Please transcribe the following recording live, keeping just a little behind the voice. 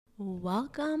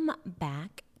Welcome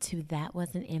back to That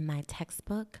Wasn't in My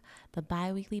Textbook, the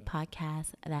bi-weekly podcast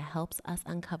that helps us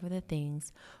uncover the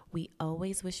things we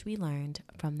always wish we learned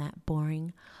from that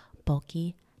boring,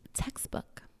 bulky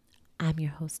textbook. I'm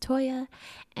your host, Toya,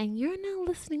 and you're now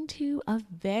listening to a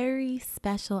very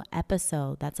special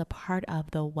episode that's a part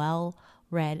of the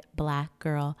Well-Read Black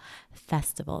Girl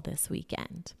Festival this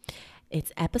weekend.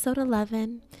 It's episode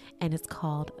 11, and it's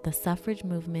called The Suffrage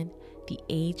Movement, the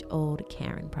Age-Old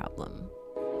Karen Problem.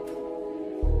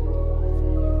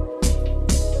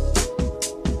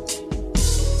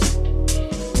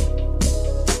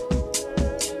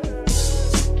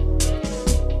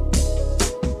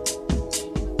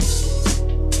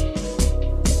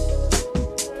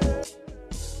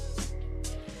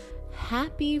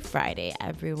 Happy Friday,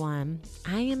 everyone.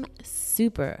 I am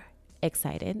super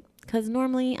excited because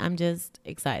normally I'm just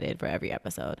excited for every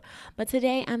episode. But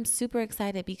today I'm super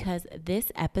excited because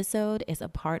this episode is a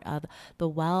part of the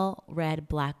Well-Read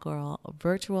Black Girl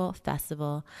Virtual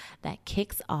Festival that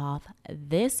kicks off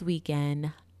this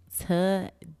weekend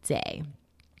today.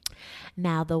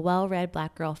 Now, the Well-Read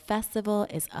Black Girl Festival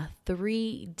is a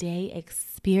 3-day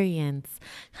experience,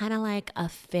 kind of like a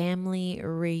family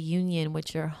reunion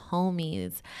with your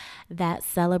homies that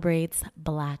celebrates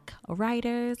Black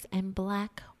writers and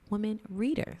Black women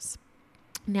readers.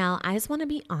 Now, I just want to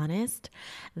be honest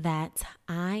that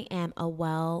I am a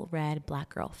Well-Read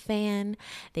Black Girl fan.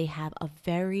 They have a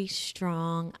very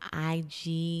strong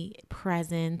IG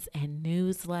presence and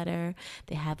newsletter.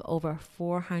 They have over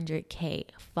 400K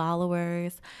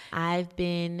followers. I've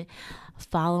been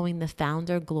following the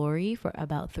founder, Glory, for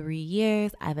about 3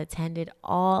 years. I've attended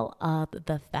all of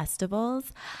the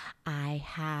festivals. I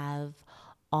have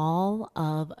all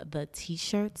of the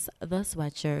t-shirts, the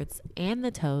sweatshirts, and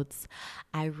the totes.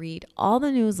 I read all the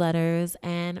newsletters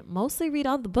and mostly read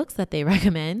all the books that they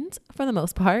recommend for the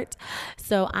most part.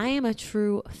 So I am a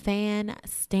true fan,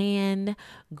 stan,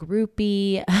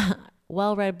 groupie,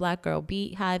 Well-Read Black Girl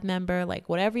Beehive member, like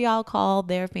whatever y'all call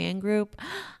their fan group.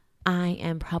 I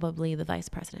am probably the vice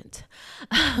president.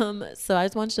 So I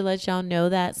just wanted to let y'all know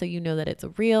that so you know that it's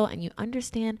real and you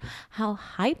understand how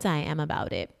hyped I am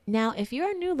about it. Now, if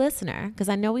you're a new listener, because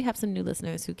I know we have some new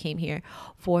listeners who came here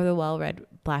for the Well-Read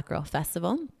Black Girl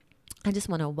Festival, I just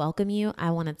want to welcome you. I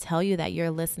want to tell you that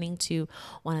you're listening to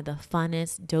one of the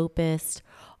funnest, dopest,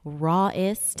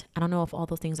 rawest. I don't know if all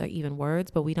those things are even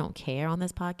words, but we don't care on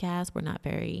this podcast. We're not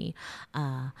very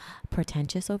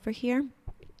pretentious over here.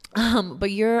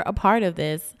 But you're a part of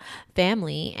this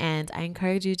family and I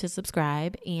encourage you to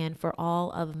subscribe. And for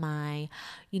all of my,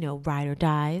 ride or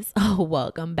dies,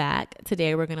 welcome back.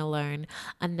 Today we're going to learn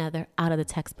another out of the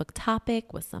textbook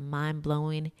topic with some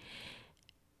mind-blowing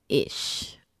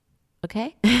ish.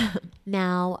 Okay.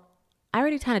 Now, I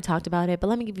already kind of talked about it, but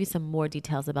let me give you some more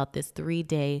details about this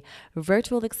 3-day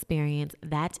virtual experience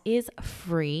that is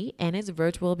free and it's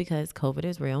virtual because COVID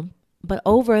is real. But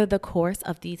over the course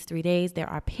of these 3 days, there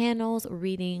are panels,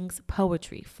 readings,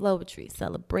 poetry, flowetry,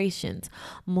 celebrations,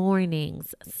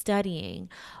 mornings, studying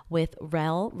with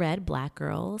Well-Read Black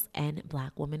girls and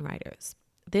Black women writers.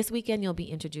 This weekend, you'll be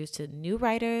introduced to new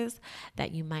writers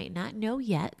that you might not know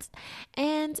yet.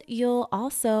 And you'll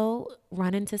also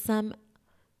run into some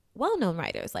well-known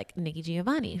writers like Nikki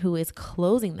Giovanni, who is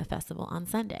closing the festival on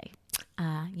Sunday.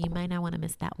 You might not want to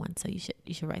miss that one, so you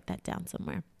should write that down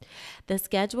somewhere. The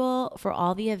schedule for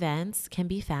all the events can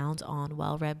be found on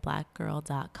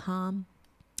wellreadblackgirl.com.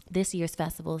 This year's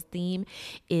festival's theme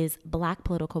is Black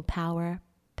political power,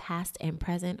 past and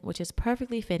present, which is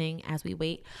perfectly fitting as we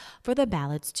wait for the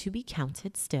ballots to be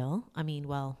counted still.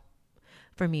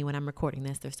 For me, when I'm recording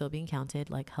this, they're still being counted,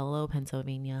 like hello,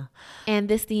 Pennsylvania. And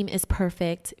this theme is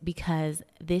perfect because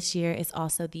this year is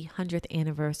also the 100th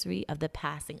anniversary of the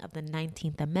passing of the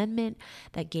 19th Amendment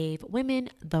that gave women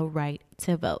the right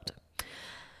to vote.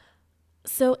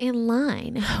 So in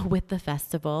line with the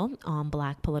festival on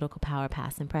Black political power,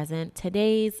 past and present,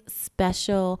 today's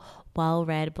special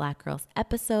Well-Read Black Girls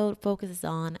episode focuses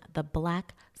on the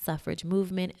Black suffrage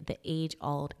movement, the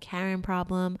age-old Karen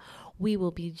problem. We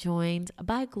will be joined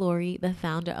by Glory, the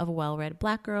founder of Well-Read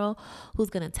Black Girl, who's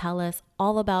going to tell us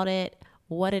all about it,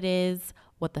 what it is,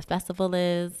 what the festival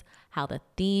is, how the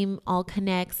theme all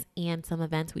connects, and some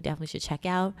events we definitely should check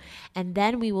out. And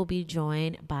then we will be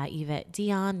joined by Yvette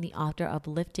Dion, the author of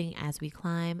Lifting as We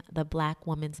Climb, the Black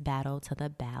Woman's Battle to the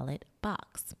Ballot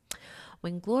Box.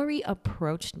 When Glory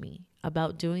approached me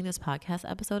about doing this podcast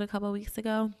episode a couple of weeks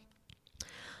ago,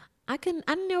 I didn't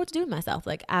know what to do with myself.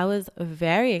 Like, I was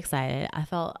very excited. I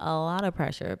felt a lot of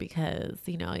pressure because,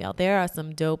 y'all, there are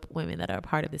some dope women that are a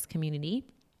part of this community.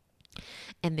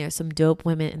 And there's some dope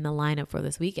women in the lineup for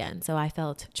this weekend. So I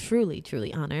felt truly,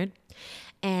 truly honored.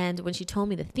 And when she told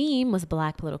me the theme was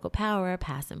Black political power,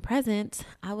 past and present,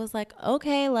 I was like,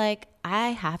 okay, like I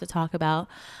have to talk about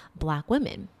Black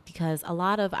women, because a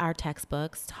lot of our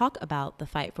textbooks talk about the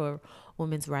fight for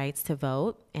women's rights to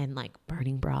vote and like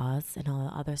burning bras and all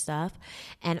the other stuff.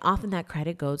 And often that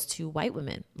credit goes to white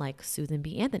women like Susan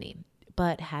B. Anthony.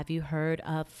 But have you heard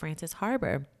of Frances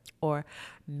Harbor or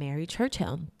Mary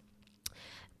Churchill?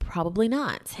 Probably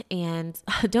not. And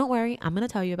don't worry, I'm going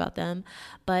to tell you about them.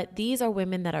 But these are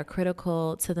women that are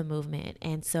critical to the movement.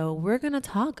 And so we're going to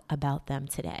talk about them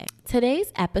today.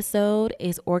 Today's episode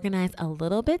is organized a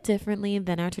little bit differently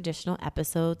than our traditional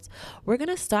episodes. We're going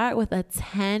to start with a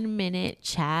 10-minute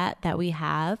chat that we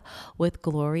have with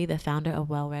Glory, the founder of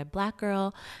Well Read Black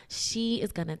Girl. She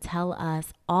is going to tell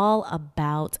us all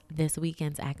about this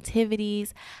weekend's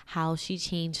activities, how she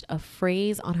changed a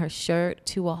phrase on her shirt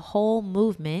to a whole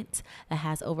movement that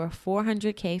has over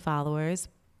 400K followers.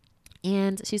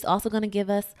 And she's also going to give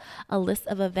us a list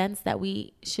of events that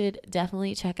we should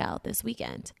definitely check out this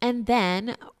weekend. And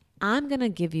then I'm going to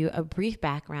give you a brief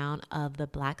background of the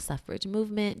Black suffrage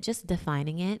movement, just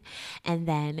defining it, and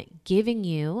then giving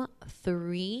you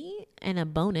 3 and a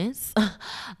bonus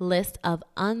list of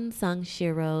unsung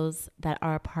sheroes that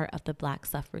are a part of the Black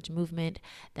suffrage movement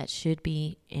that should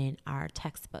be in our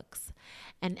textbooks.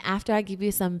 And after I give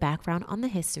you some background on the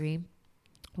history,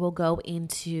 we'll go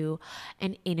into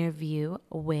an interview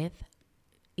with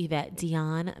Yvette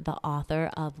Dion, the author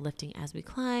of Lifting as We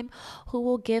Climb, who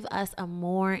will give us a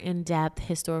more in-depth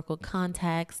historical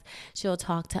context. She'll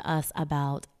talk to us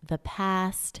about the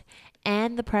past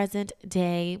and the present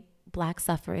day Black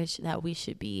suffrage that we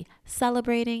should be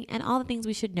celebrating and all the things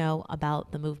we should know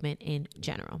about the movement in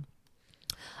general.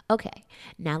 Okay,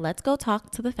 now let's go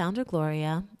talk to the founder,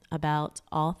 Gloria, about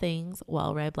all things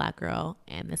Well Read Black Girl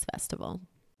and this festival.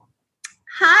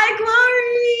 Hi,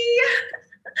 Glory.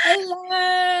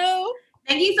 Hello.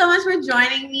 Thank you so much for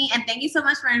joining me, and thank you so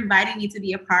much for inviting me to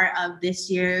be a part of this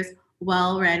year's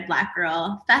Well Read Black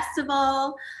Girl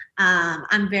Festival.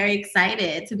 I'm very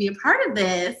excited to be a part of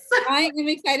this. I am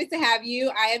excited to have you.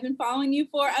 I have been following you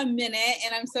for a minute,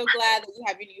 and I'm so glad that you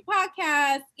have your new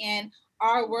podcast and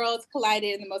our worlds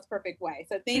collided in the most perfect way.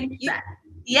 So thank you.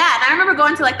 Yeah, and I remember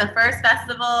going to like the first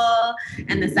festival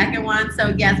and the second one.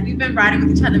 So yes, we've been riding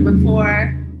with each other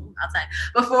before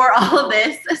all of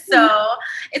this. So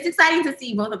it's exciting to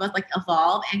see both of us like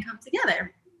evolve and come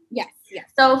together. Yes, yes.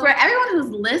 So for everyone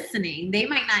who's listening, they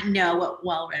might not know what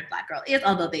Well Read Black Girl is,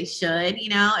 although they should. You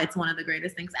know, it's one of the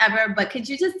greatest things ever. But could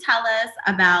you just tell us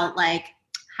about like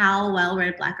how Well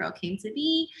Read Black Girl came to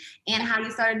be and how you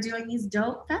started doing these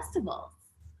dope festivals?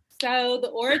 So the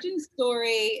origin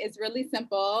story is really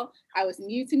simple. I was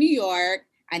new to New York.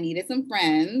 I needed some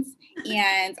friends,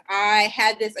 and I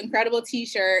had this incredible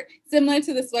T-shirt similar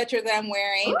to the sweatshirt that I'm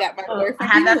wearing. That my boyfriend. I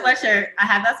have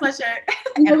that sweatshirt.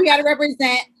 We got to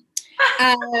represent.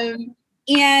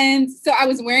 And so I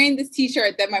was wearing this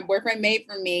T-shirt that my boyfriend made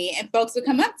for me, and folks would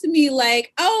come up to me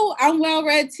like, "Oh, I'm well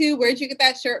read too. Where'd you get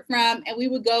that shirt from?" And we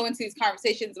would go into these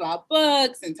conversations about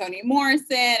books and Toni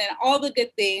Morrison and all the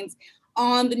good things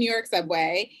on the New York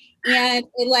subway. And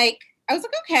I was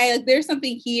like, okay, like there's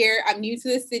something here. I'm new to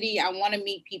the city. I want to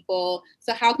meet people.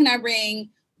 So how can I bring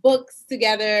books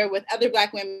together with other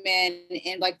Black women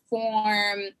and like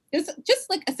form just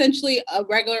like essentially a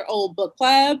regular old book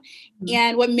club? Mm-hmm.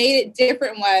 And what made it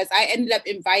different was I ended up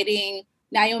inviting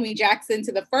Naomi Jackson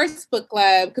to the first book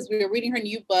club because we were reading her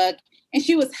new book, and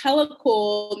she was hella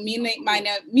cool. Me and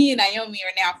Naomi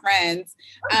are now friends.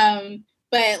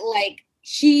 But like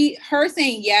her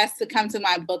saying yes to come to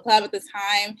my book club at the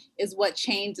time is what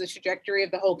changed the trajectory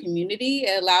of the whole community.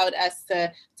 It allowed us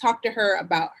to talk to her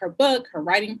about her book, her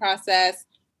writing process,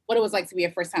 what it was like to be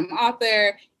a first-time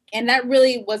author. And that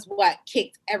really was what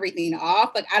kicked everything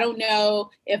off. Like, I don't know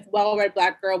if Well Read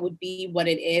Black Girl would be what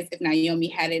it is if Naomi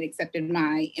hadn't accepted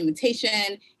my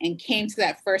invitation and came to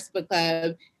that first book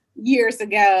club years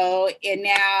ago. And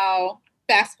now,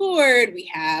 fast forward, we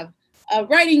have a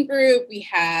writing group, we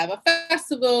have a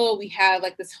festival, we have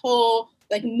like this whole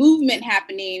like movement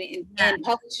happening in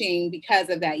publishing because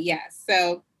of that. Yes.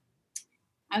 So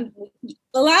a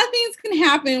lot of things can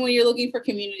happen when you're looking for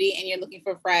community and you're looking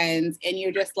for friends and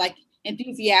you're just like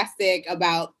enthusiastic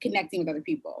about connecting with other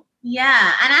people.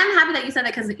 Yeah. And I'm happy that you said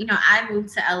that because, you know, I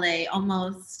moved to LA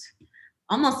almost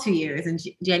 2 years in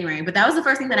January. But that was the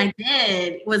first thing that I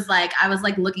did was like, I was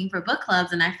like looking for book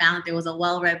clubs, and I found that there was a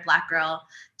Well Read Black Girl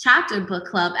chapter book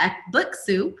club at Book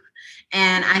Soup.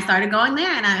 And I started going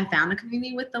there and I found a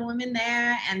community with the women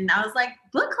there. And I was like,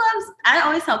 book clubs, I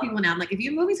always tell people now, I'm like, if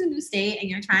you're moving to a new state and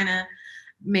you're trying to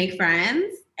make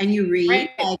friends and you read, Right.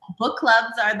 like book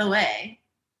clubs are the way.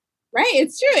 Right,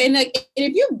 it's true. And like, and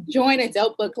if you join a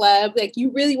dope book club, like you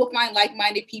really will find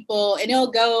like-minded people, and it'll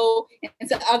go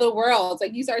into other worlds.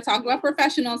 Like you start talking about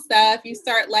professional stuff, you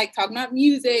start like talking about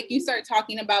music, you start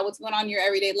talking about what's going on in your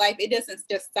everyday life. It doesn't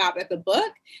just stop at the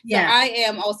book. Yeah. So I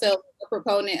am also a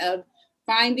proponent of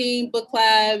finding book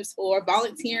clubs or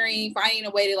volunteering, finding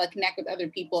a way to like connect with other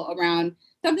people around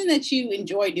something that you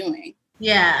enjoy doing.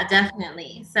 Yeah,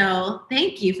 definitely. So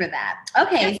thank you for that.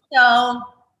 Okay, so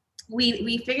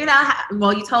we figured out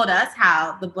well, you told us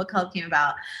how the book club came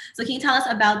about. So can you tell us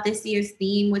about this year's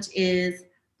theme, which is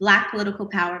Black political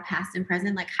power, past and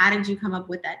present? Like, how did you come up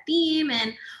with that theme,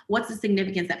 and what's the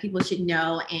significance that people should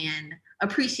know and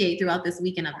appreciate throughout this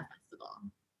weekend of the festival?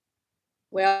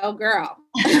 Well, girl.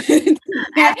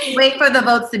 Wait for the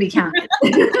votes to be counted.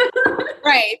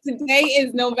 Right. Today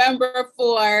is November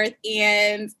 4th,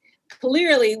 and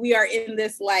clearly we are in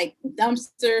this like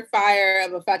dumpster fire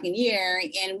of a fucking year,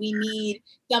 and we need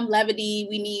some levity.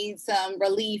 We need some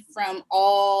relief from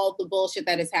all the bullshit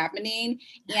that is happening.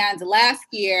 And last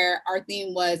year, our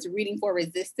theme was reading for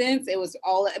resistance. It was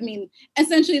all, I mean,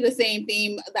 essentially the same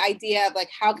theme, the idea of like,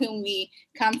 how can we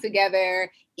come together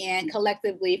and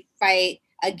collectively fight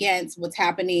against what's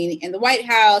happening in the White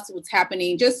House, what's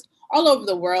happening just all over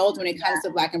the world when it comes to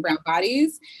Black and brown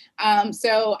bodies.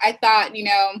 So I thought, you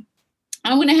know,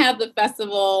 I'm going to have the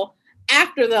festival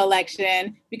after the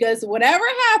election, because whatever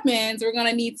happens, we're going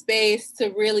to need space to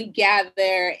really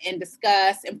gather and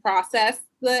discuss and process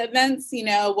the events, you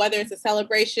know, whether it's a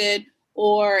celebration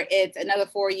or it's another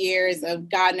 4 years of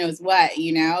God knows what,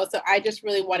 you know. So I just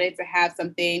really wanted to have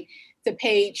something to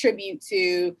pay tribute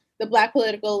to the Black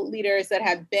political leaders that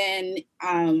have been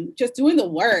just doing the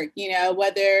work, you know,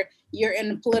 whether you're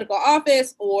in a political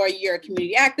office or you're a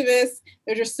community activist.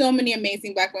 There's just so many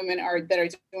amazing Black women that are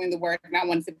doing the work, and I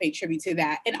wanted to pay tribute to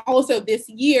that. And also this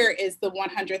year is the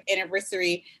 100th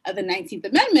anniversary of the 19th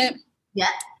Amendment. Yeah.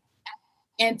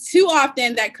 And too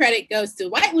often that credit goes to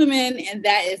white women, and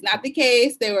that is not the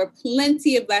case. There were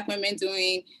plenty of Black women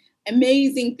doing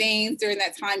amazing things during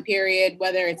that time period,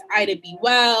 whether it's Ida B.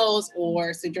 Wells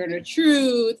or Sojourner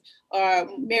Truth or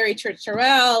Mary Church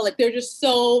Terrell. Like, there are just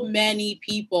so many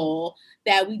people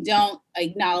that we don't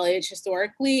acknowledge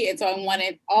historically. And so I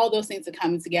wanted all those things to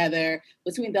come together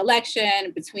between the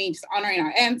election, between just honoring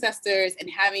our ancestors and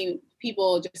having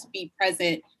people just be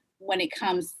present when it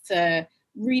comes to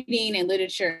reading and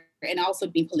literature, and also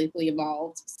being politically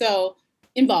involved. So,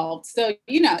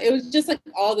 you know, it was just like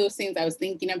all those things I was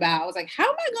thinking about. I was like, how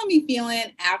am I going to be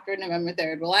feeling after November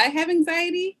 3rd? Will I have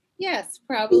anxiety? Yes,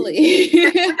 probably.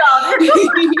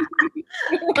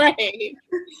 Right.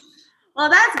 Well,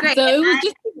 that's great. So it was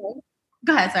just.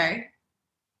 Go ahead, sorry.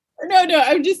 No,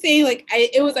 I'm just saying, like,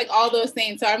 it was like all those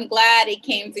things. So I'm glad it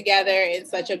came together in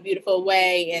such a beautiful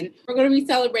way. And we're going to be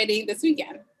celebrating this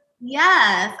weekend.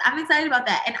 Yes, I'm excited about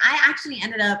that. And I actually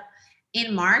ended up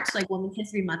in March, like Women's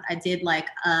History Month, I did like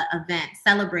an event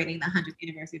celebrating the 100th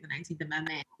anniversary of the 19th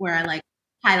Amendment, where I like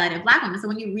highlighted Black women. So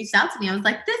when you reached out to me, I was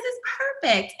like, this is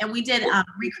perfect. And we did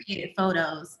recreated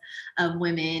photos of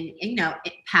women, you know,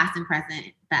 past and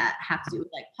present, that have to do with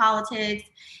like politics.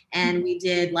 And we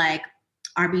did like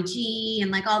RBG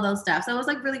and like all those stuff. So it was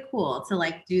like really cool to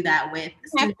like do that with.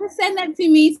 You have to send that to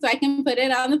me so I can put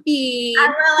it on the feed. I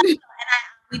will.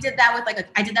 We did that with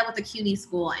I did that with the CUNY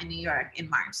school in New York in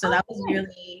March. So that was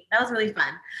really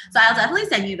fun. So I'll definitely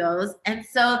send you those. And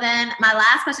so then my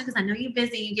last question, because I know you're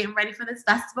busy, you're getting ready for this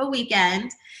festival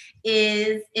weekend,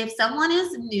 is if someone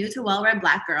is new to Well Read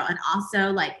Black Girl and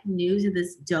also like new to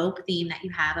this dope theme that you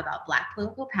have about Black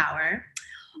political power,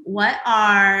 what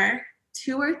are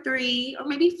 2 or 3 or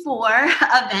maybe 4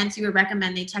 events you would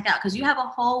recommend they check out? Because you have a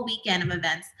whole weekend of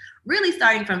events, really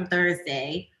starting from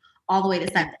Thursday all the way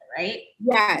to Sunday, right?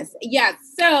 Yes.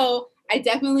 So I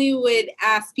definitely would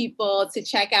ask people to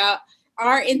check out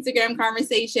our Instagram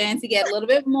conversation to get a little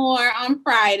bit more on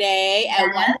Friday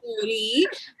at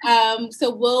 1:30.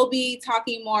 So we'll be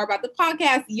talking more about the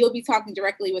podcast. You'll be talking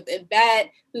directly with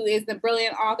Yvette, who is the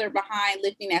brilliant author behind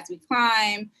Lifting as We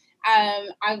Climb.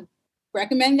 I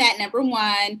recommend that, number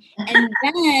 1. And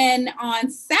then on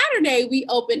Saturday, we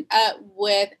opened up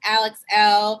with Alex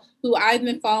L., who I've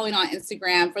been following on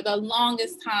Instagram for the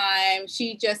longest time.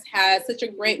 She just has such a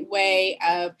great way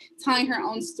of telling her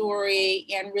own story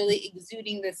and really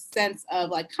exuding this sense of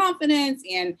like confidence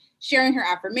and sharing her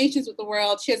affirmations with the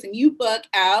world. She has a new book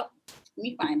out. Let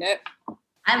me find it.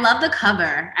 I love the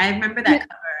cover. I remember that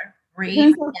cover.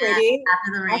 Rain. So pretty.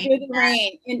 After the rain. After the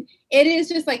rain. And it is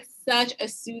just like such a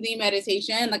soothing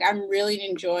meditation. Like I'm really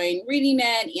enjoying reading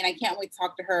it, and I can't wait to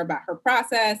talk to her about her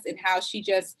process and how she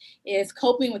just is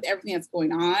coping with everything that's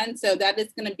going on. So that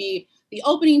is going to be the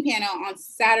opening panel on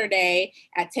Saturday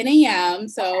at 10 a.m.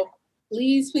 So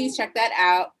please check that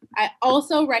out. I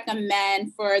also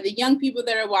recommend for the young people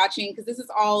that are watching, because this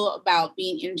is all about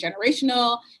being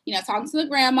intergenerational, talking to the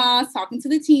grandmas, talking to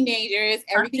the teenagers,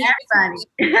 everything.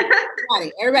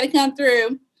 Everybody come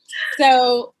through.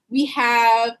 So we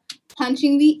have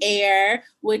Punching the Air,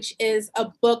 which is a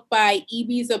book by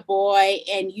Ibi Zoboi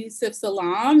and Yusef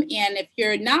Salaam. And if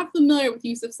you're not familiar with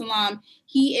Yusef Salaam,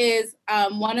 he is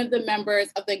one of the members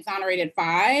of the Exonerated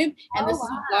Five. And this is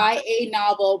a YA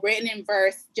novel written in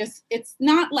verse. It's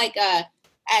not like a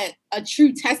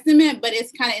true testament, but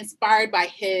it's kind of inspired by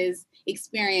his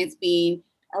experience being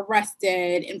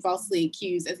arrested and falsely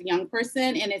accused as a young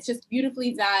person. And it's just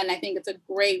beautifully done. I think it's a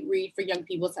great read for young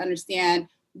people to understand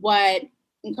what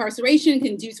incarceration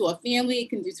can do to a family,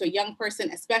 can do to a young person,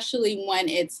 especially when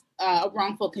it's a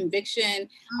wrongful conviction.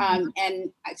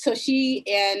 And so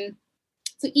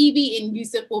Evie and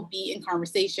Yusef will be in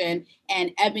conversation,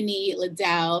 and Ebony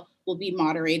Liddell will be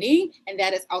moderating, and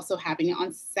that is also happening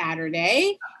on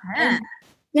Saturday. Okay. And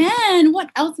then what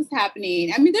else is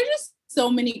happening? I mean, there's just so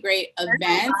many great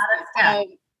events.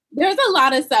 There's a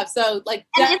lot of stuff. So like,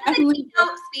 and definitely the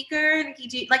keynote speaker, Nikki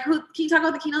G. Like, who can you talk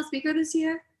about the keynote speaker this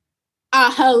year?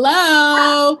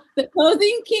 Hello. The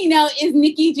closing keynote is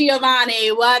Nikki Giovanni.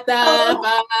 What the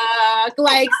fuck?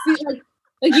 Like,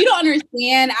 you don't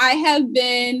understand. I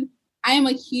am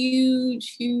a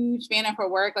huge fan of her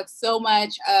work. Like, so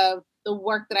much of the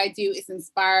work that I do is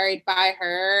inspired by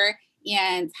her,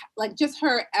 and like just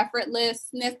her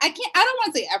effortlessness. I don't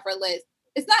want to say effortless.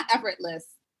 It's not effortless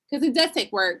because it does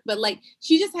take work, but like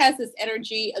she just has this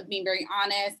energy of being very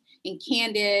honest and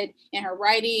candid in her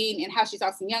writing and how she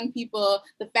talks to young people.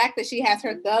 The fact that she has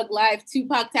her Thug Life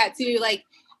Tupac tattoo, like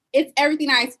it's everything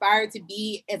I aspire to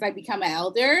be as I become an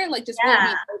elder, like just really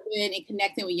being open and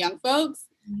connecting with young folks.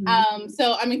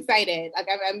 So I'm excited. Like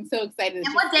I'm so excited.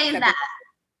 And what day is that?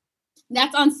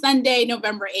 That's on Sunday,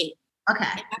 November 8th.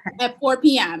 Okay. At 4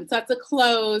 p.m. So it's a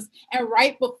close. And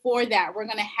right before that, we're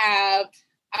going to have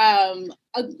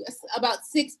about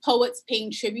 6 poets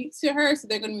paying tribute to her. So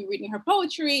they're going to be reading her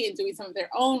poetry and doing some of their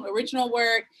own original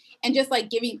work and just like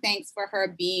giving thanks for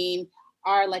her being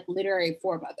our like literary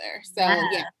foremother. So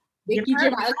yeah. Nikki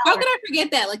Giovanni. Like, how could I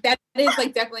forget that? Like that is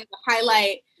like definitely the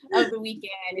highlight of the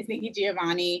weekend is Nikki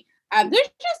Giovanni. There's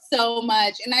just so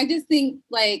much. And I just think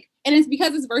like, and it's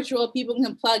because it's virtual, people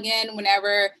can plug in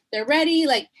whenever they're ready.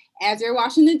 Like as you're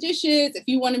washing the dishes, if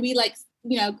you want to be like,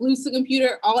 glued to the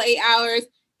computer all 8 hours,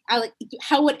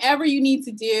 whatever you need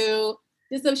to do,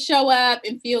 just to show up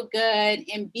and feel good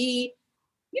and be,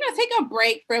 take a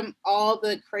break from all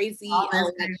the crazy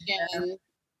election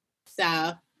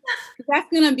stuff. That's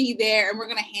going to be there and we're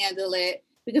going to handle it.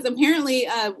 Because apparently,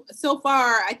 so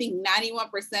far, I think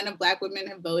 91% of Black women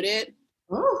have voted.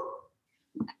 Ooh.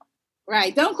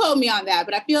 Right. Don't quote me on that,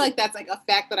 but I feel like that's like a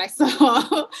fact that I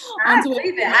saw. I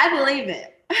believe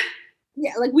it.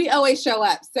 Yeah, like we always show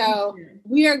up. So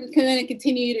we are going to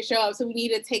continue to show up. So we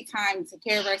need to take time to take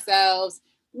care of ourselves,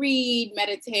 read,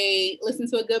 meditate, listen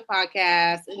to a good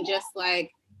podcast, and just have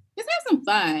some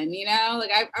fun,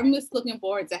 Like I'm just looking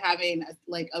forward to having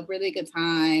a really good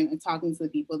time and talking to the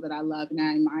people that I love and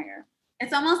I admire.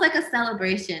 It's almost like a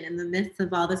celebration in the midst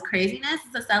of all this craziness.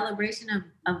 It's a celebration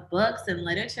of books and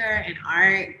literature and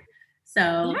art.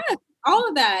 So yes, all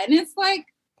of that. And it's like,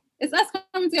 it's us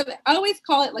coming together. I always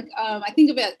call it I think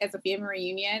of it as a family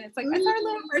reunion. It's like, it's our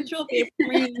little virtual family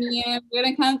reunion. We're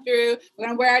going to come through. We're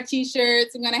going to wear our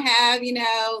t-shirts. We're going to have, we're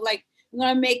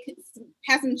going to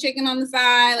have some chicken on the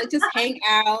side, just hang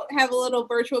out, have a little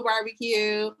virtual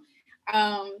barbecue.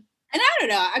 And I don't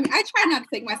know. I mean, I try not to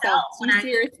take myself too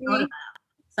seriously.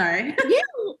 Sorry. Yeah.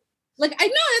 I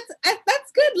know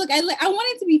that's good. Look, I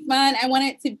want it to be fun. I want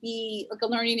it to be a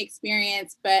learning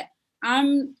experience, but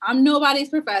I'm nobody's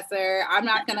professor. I'm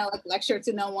not going to lecture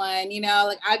to no one,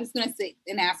 I'm just going to sit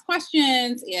and ask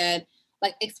questions and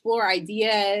explore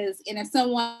ideas. And if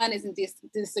someone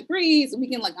disagrees, we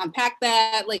can unpack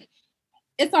that.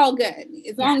 It's all good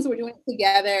as long as we're doing it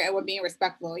together and we're being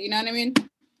respectful. You know what I mean?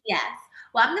 Yes.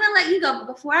 Well, I'm going to let you go.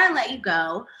 But before I let you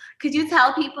go, could you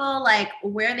tell people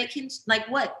where they can,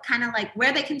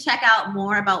 where they can check out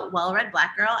more about Well Read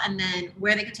Black Girl, and then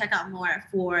where they can check out more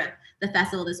for the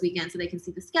festival this weekend so they can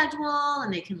see the schedule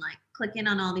and they can click in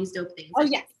on all these dope things? Oh,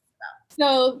 yes.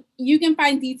 So you can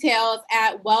find details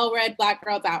at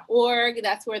wellreadblackgirl.org.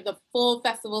 That's where the full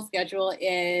festival schedule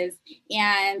is.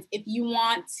 And if you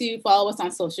want to follow us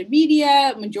on social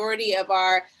media, majority of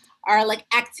our like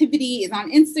activity is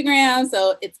on Instagram.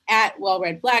 So it's at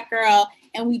wellreadblackgirl.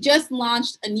 And we just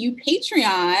launched a new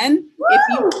Patreon.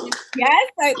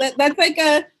 That's like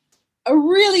a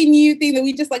really new thing that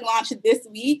we just like launched this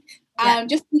week.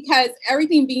 Just because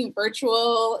everything being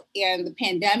virtual and the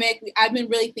pandemic, I've been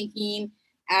really thinking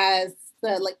as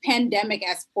the like pandemic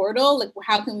as portal, like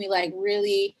how can we like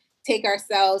really take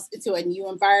ourselves into a new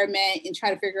environment and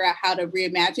try to figure out how to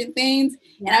reimagine things.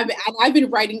 Yeah. And I've been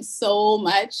writing so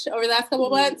much over the last couple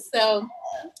of months. So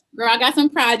girl, I got some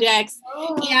projects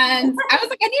and I was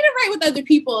like, I need to write with other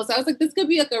people. So I was like, this could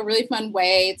be like a really fun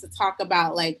way to talk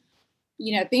about like,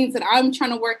 you know, things that I'm trying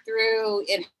to work through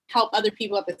and help other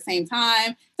people at the same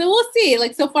time. So we'll see.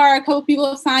 Like so far, a couple people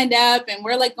have signed up and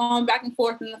we're like going back and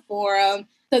forth in the forum.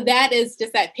 So that is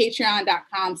just at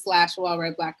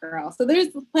patreon.com/wellreadblackgirl. So there's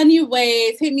plenty of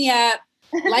ways. Hit me up,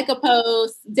 like a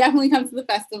post, definitely come to the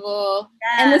festival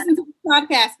and listen to the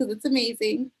podcast because it's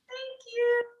amazing. Thank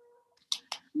you.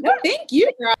 No, thank you,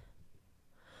 girl.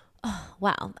 Oh,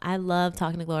 wow. I love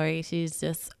talking to Glory. She's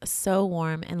just so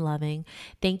warm and loving.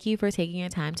 Thank you for taking your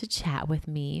time to chat with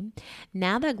me.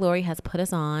 Now that Glory has put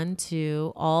us on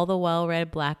to all the well-read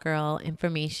Black girl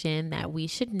information that we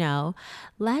should know,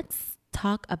 let's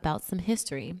talk about some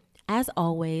history. As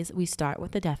always, we start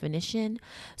with the definition.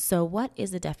 So what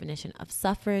is the definition of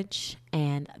suffrage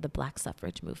and the Black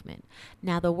suffrage movement?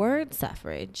 Now, the word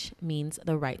suffrage means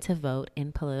the right to vote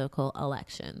in political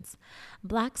elections.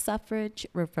 Black suffrage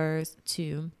refers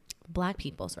to Black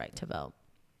people's right to vote.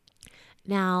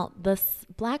 Now, the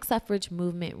Black suffrage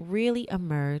movement really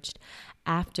emerged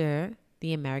after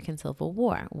the American Civil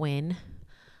War when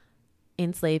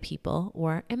enslaved people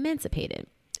were emancipated.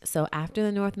 So after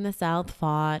the North and the South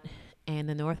fought and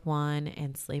the North won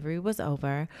and slavery was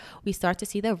over, we start to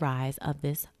see the rise of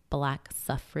this Black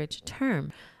suffrage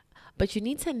term. But you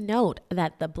need to note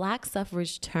that the Black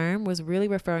suffrage term was really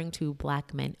referring to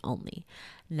Black men only,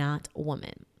 not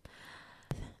women.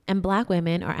 And Black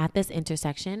women are at this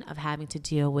intersection of having to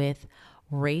deal with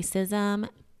racism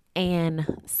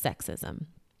and sexism.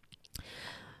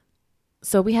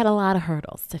 So we had a lot of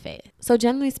hurdles to face. So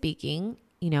generally speaking,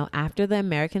 you know, after the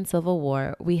American Civil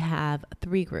War, we have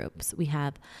three groups. We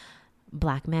have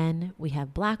Black men, we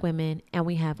have Black women, and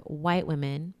we have white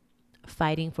women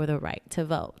fighting for the right to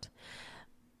vote.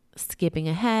 Skipping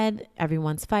ahead,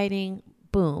 everyone's fighting.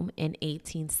 Boom, in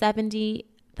 1870,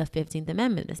 the 15th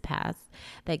Amendment is passed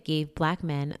that gave Black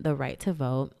men the right to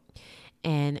vote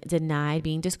and denied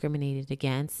being discriminated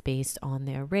against based on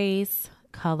their race,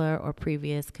 color, or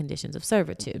previous conditions of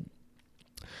servitude.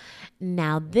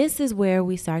 Now, this is where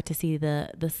we start to see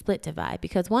the split divide,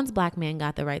 because once Black men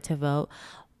got the right to vote,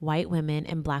 white women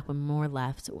and Black women were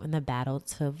left in the battle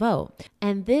to vote.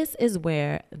 And this is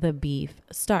where the beef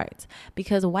starts,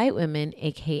 because white women,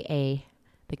 aka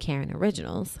the Karen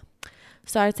originals,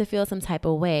 started to feel some type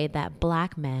of way that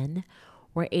Black men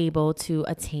were able to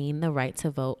attain the right to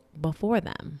vote before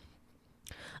them.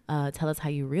 Tell us how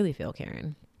you really feel,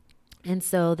 Karen. And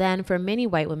so then for many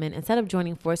white women, instead of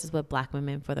joining forces with Black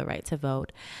women for the right to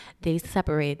vote, they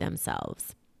separated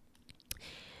themselves.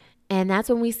 And that's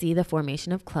when we see the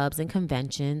formation of clubs and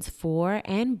conventions for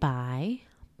and by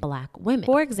Black women.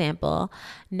 For example,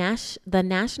 the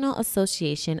National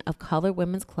Association of Colored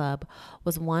Women's Club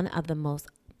was one of the most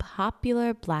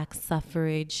popular Black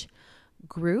suffrage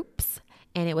groups,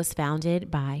 and it was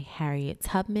founded by Harriet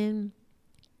Tubman.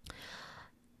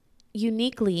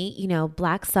 Uniquely, you know,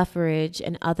 Black suffrage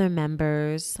and other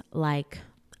members like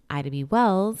Ida B.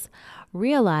 Wells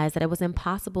realized that it was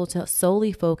impossible to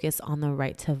solely focus on the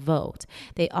right to vote.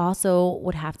 They also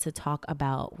would have to talk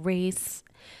about race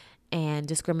and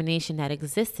discrimination that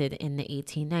existed in the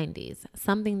 1890s,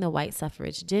 something the white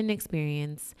suffrage didn't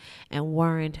experience and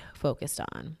weren't focused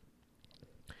on.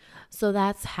 So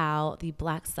that's how the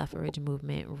Black suffrage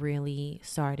movement really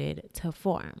started to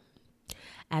form.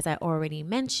 As I already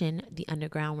mentioned, the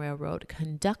Underground Railroad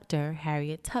conductor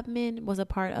Harriet Tubman was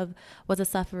a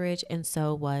suffrage, and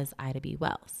so was Ida B.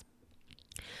 Wells.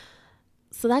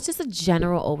 So that's just a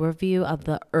general overview of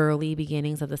the early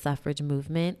beginnings of the suffrage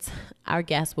movement. Our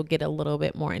guest will get a little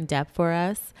bit more in depth for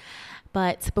us.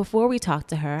 But before we talk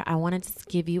to her, I wanted to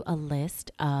give you a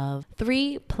list of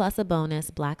 3 plus a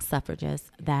bonus Black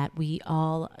suffragists that we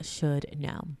all should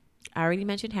know. I already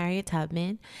mentioned Harriet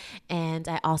Tubman, and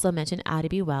I also mentioned Ida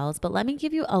B. Wells, but let me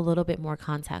give you a little bit more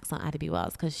context on Ida B.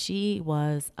 Wells because she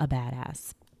was a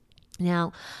badass.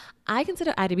 Now, I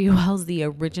consider Ida B. Wells the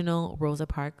original Rosa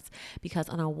Parks because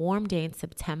on a warm day in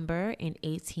September in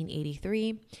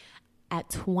 1883, at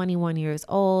 21 years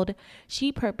old,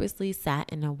 she purposely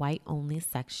sat in a white-only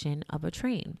section of a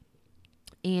train.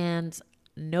 And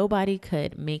nobody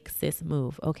could make sis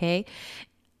move, okay?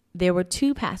 There were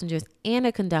 2 passengers and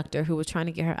a conductor who was trying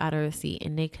to get her out of her seat,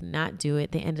 and they could not do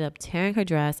it. They ended up tearing her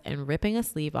dress and ripping a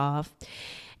sleeve off.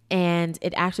 And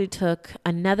it actually took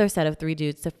another set of 3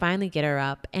 dudes to finally get her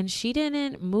up. And she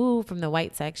didn't move from the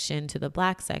white section to the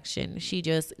black section. She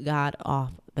just got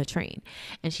off the train.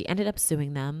 And she ended up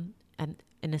suing them. And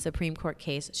in a Supreme Court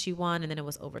case, she won and then it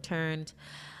was overturned.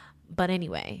 But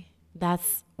anyway, that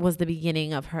was the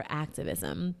beginning of her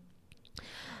activism.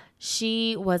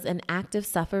 She was an active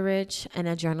suffrage and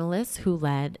a journalist who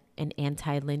led an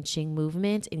anti-lynching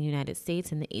movement in the United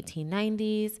States in the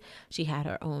 1890s. She had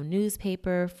her own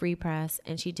newspaper, Free Press,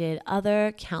 and she did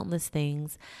other countless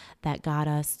things that got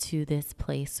us to this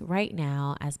place right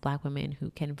now as Black women who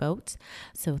can vote.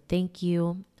 So thank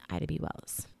you, Ida B.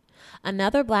 Wells.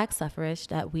 Another Black suffrage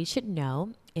that we should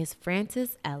know is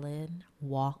Frances Ellen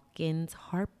Watkins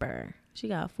Harper. She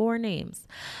got 4 names.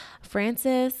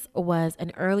 Frances was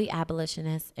an early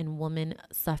abolitionist and woman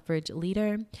suffrage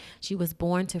leader. She was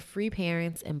born to free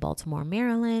parents in Baltimore,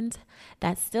 Maryland,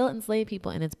 that still enslaved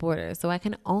people in its borders. So I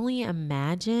can only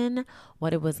imagine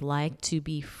what it was like to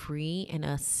be free in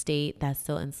a state that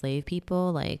still enslaved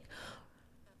people. Like,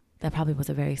 that probably was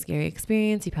a very scary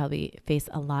experience. You probably faced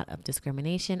a lot of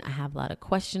discrimination. I have a lot of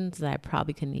questions that I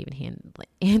probably couldn't even handle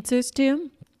answers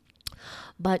to.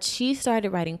 But she started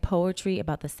writing poetry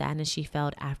about the sadness she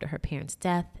felt after her parents'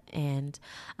 death and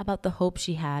about the hope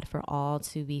she had for all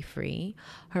to be free.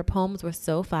 Her poems were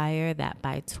so fire that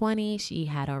by 20, she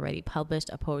had already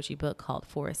published a poetry book called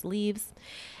Forest Leaves.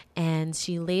 And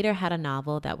she later had a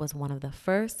novel that was one of the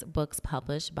first books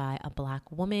published by a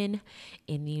Black woman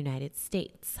in the United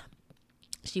States.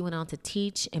 She went on to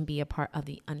teach and be a part of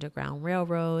the Underground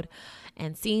Railroad,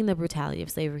 and seeing the brutality of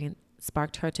slavery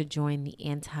sparked her to join the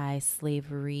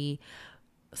Anti-Slavery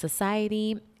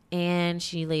Society, and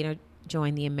she later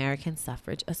joined the American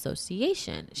Suffrage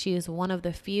Association. She is one of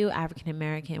the few African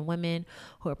American women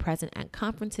who are present at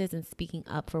conferences and speaking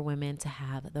up for women to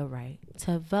have the right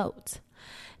to vote.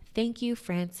 Thank you,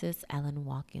 Frances Ellen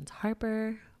Watkins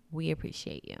Harper. We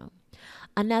appreciate you.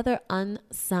 Another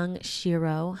unsung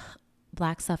hero,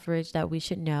 Black suffrage that we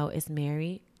should know is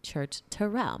Mary Church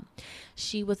Terrell.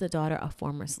 She was the daughter of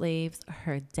former slaves.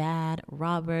 Her dad,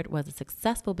 Robert, was a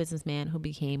successful businessman who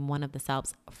became one of the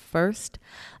South's first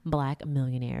Black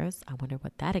millionaires. I wonder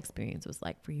what that experience was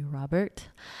like for you, Robert.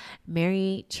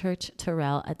 Mary Church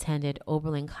Terrell attended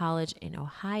Oberlin College in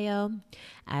Ohio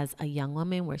as a young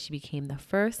woman, where she became the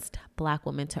first Black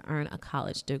woman to earn a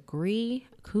college degree.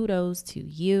 Kudos to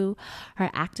you.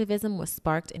 Her activism was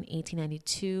sparked in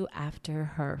 1892 after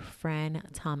her friend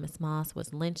Thomas Moss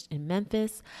was lynched in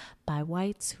Memphis by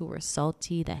whites who were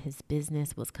salty that his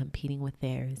business was competing with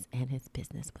theirs, and his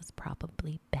business was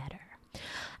probably better.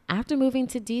 After moving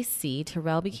to D.C.,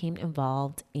 Terrell became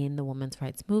involved in the women's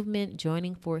rights movement,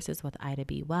 joining forces with Ida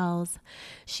B. Wells.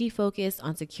 She focused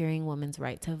on securing women's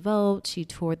right to vote. She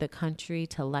toured the country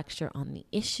to lecture on the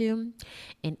issue.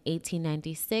 In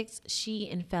 1896, she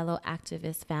and fellow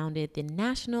activists founded the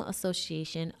National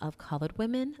Association of Colored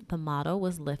Women. The motto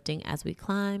was "Lifting as We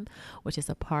Climb," which is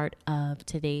a part of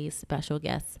today's special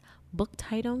guest book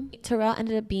title. Terrell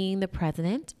ended up being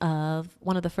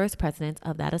one of the first presidents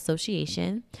of that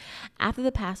association. After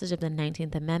the passage of the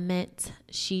 19th Amendment,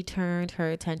 she turned her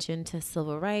attention to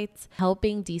civil rights,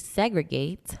 helping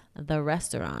desegregate the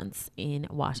restaurants in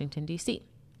Washington, D.C.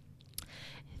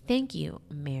 Thank you,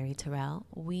 Mary Terrell.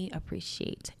 We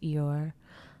appreciate your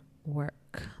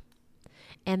work.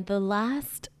 And the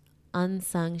last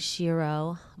unsung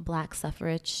hero, Black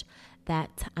suffrage,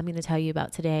 that I'm going to tell you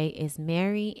about today is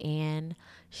Mary Ann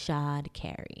Shadd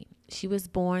Cary. She was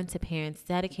born to parents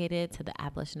dedicated to the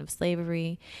abolition of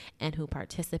slavery and who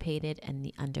participated in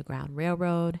the Underground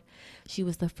Railroad. She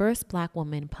was the first Black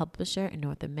woman publisher in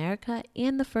North America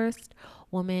and the first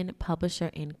woman publisher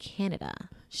in Canada.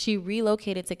 She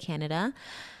relocated to Canada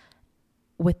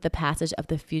with the passage of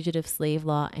the Fugitive Slave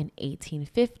Law in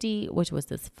 1850, which was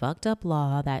this fucked up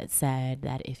law that said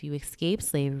that if you escaped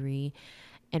slavery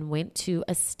and went to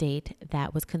a state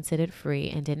that was considered free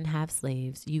and didn't have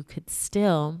slaves, you could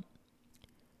still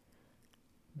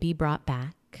be brought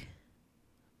back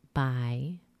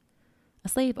by a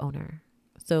slave owner.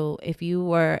 So if you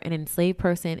were an enslaved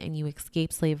person and you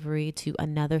escaped slavery to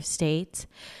another state,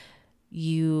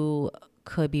 you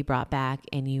could be brought back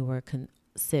and you were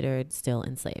considered still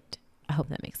enslaved. I hope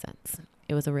that makes sense.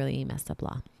 It was a really messed up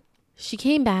law. She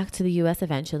came back to the U.S.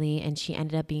 eventually, and she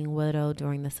ended up being widowed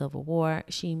during the Civil War.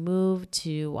 She moved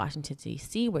to Washington,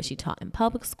 D.C., where she taught in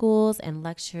public schools and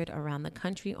lectured around the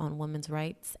country on women's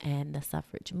rights and the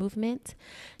suffrage movement.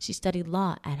 She studied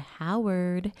law at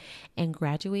Howard and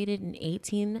graduated in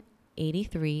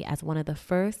 1883 as one of the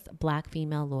first Black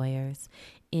female lawyers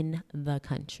in the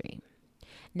country.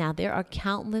 Now, there are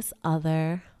countless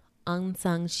other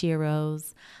unsung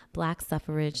heroes, Black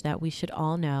suffrage that we should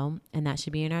all know, and that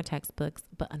should be in our textbooks.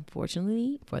 But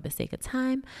unfortunately, for the sake of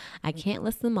time, I can't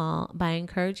list them all, but I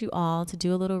encourage you all to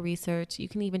do a little research. You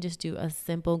can even just do a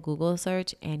simple Google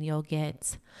search and you'll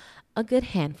get a good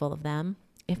handful of them,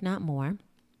 if not more.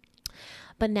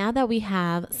 But now that we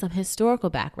have some historical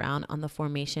background on the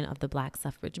formation of the Black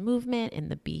suffrage movement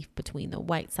and the beef between the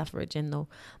white suffrage and the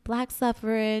Black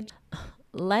suffrage,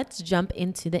 let's jump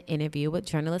into the interview with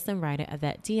journalist and writer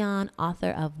Yvette Dion, author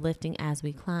of Lifting as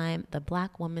We Climb, The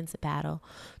Black Woman's Battle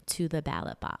to the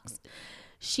Ballot Box.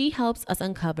 She helps us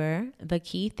uncover the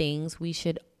key things we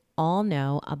should all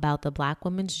know about the Black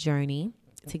woman's journey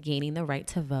to gaining the right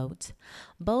to vote,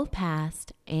 both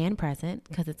past and present,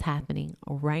 because it's happening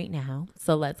right now.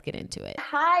 So let's get into it.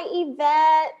 Hi,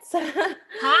 Yvette.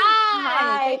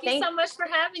 Hi. Thank you so much for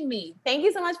having me. Thank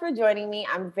you so much for joining me.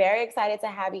 I'm very excited to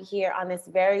have you here on this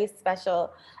very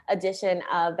special edition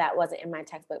of That Wasn't in My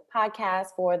Textbook podcast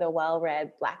for the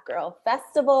Well-Read Black Girl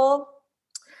Festival.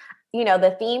 You know,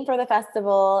 the theme for the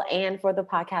festival and for the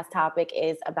podcast topic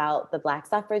is about the Black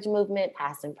suffrage movement,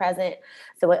 past and present.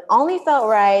 So it only felt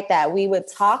right that we would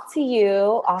talk to you,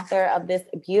 author of this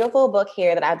beautiful book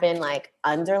here that I've been like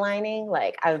underlining,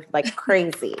 like I've like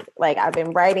crazy, like I've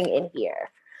been writing in here,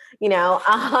 you know.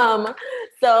 I'm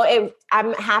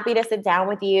happy to sit down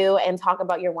with you and talk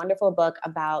about your wonderful book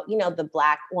about, you know, the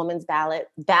Black woman's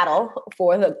battle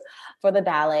for the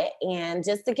ballot, and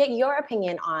just to get your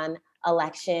opinion on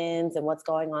elections and what's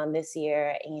going on this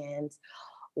year and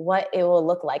what it will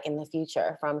look like in the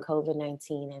future from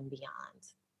COVID-19 and beyond.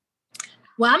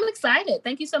 Well, I'm excited.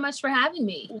 Thank you so much for having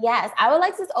me. Yes, I would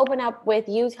like to just open up with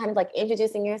you kind of like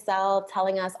introducing yourself,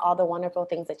 telling us all the wonderful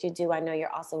things that you do. I know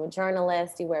you're also a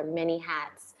journalist. You wear many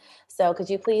hats. So could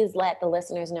you please let the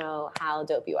listeners know how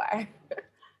dope you are?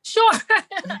 Sure.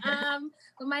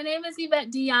 Well, my name is Yvette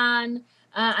Dion.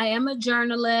 I am a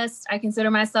journalist. I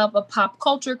consider myself a pop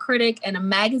culture critic and a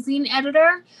magazine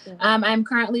editor. Mm-hmm. I'm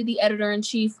currently the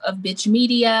editor-in-chief of Bitch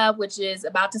Media, which is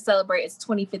about to celebrate its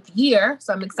 25th year.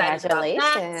 So I'm excited about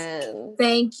that.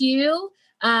 Thank you.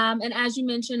 And as you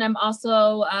mentioned, I'm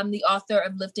also the author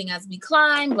of Lifting as We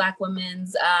Climb, Black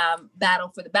Women's Battle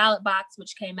for the Ballot Box,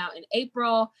 which came out in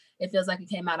April. It feels like it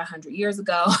came out 100 years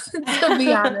ago, to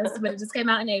be honest, but it just came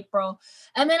out in April.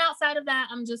 And then outside of that,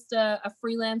 I'm just a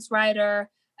freelance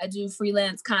writer. I do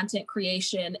freelance content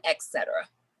creation, etc.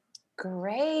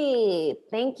 Great.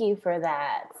 Thank you for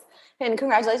that. And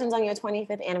congratulations on your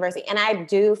 25th anniversary. And I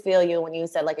do feel you when you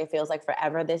said like it feels like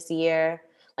forever this year.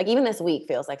 Like even this week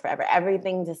feels like forever.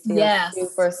 Everything just feels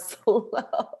super slow.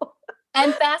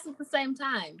 And fast at the same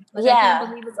time. Like, I can't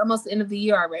believe it's almost the end of the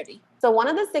year already. So one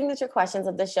of the signature questions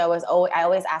of the show is, I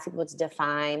always ask people to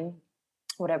define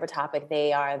whatever topic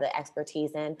they are the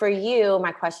expertise in. For you,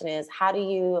 my question is, how do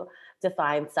you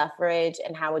define suffrage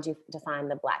and how would you define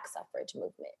the Black suffrage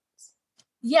movement?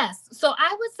 Yes. So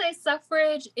I would say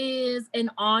suffrage is an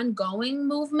ongoing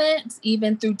movement,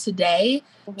 even through today,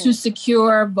 to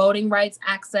secure voting rights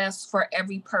access for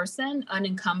every person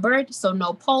unencumbered. So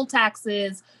no poll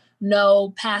taxes,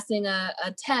 no passing a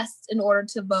test in order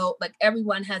to vote. Like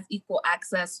everyone has equal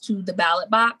access to the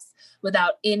ballot box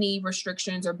without any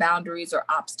restrictions or boundaries or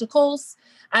obstacles.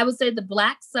 I would say the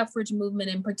Black suffrage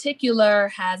movement in particular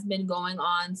has been going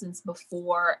on since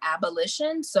before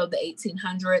abolition, so the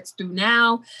 1800s through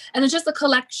now. And it's just a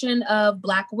collection of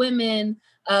Black women,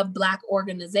 of Black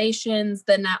organizations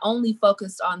that not only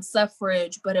focused on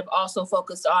suffrage, but have also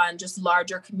focused on just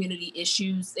larger community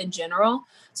issues in general.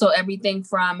 So everything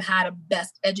from how to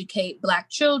best educate Black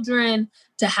children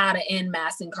to how to end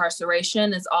mass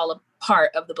incarceration is all a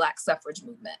part of the Black suffrage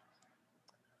movement.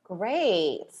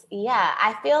 Great. Yeah,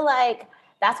 I feel like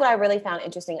that's what I really found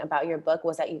interesting about your book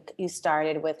was that you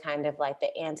started with kind of like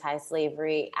the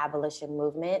anti-slavery abolition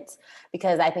movement,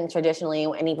 because I think traditionally,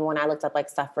 and even when I looked up like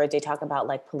suffrage, they talk about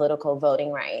like political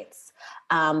voting rights.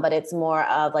 But it's more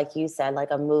of, like you said,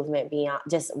 like a movement beyond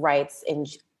just rights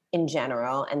in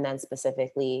general, and then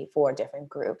specifically for different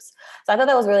groups. So I thought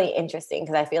that was really interesting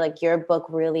because I feel like your book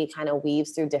really kind of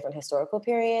weaves through different historical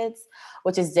periods,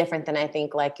 which is different than I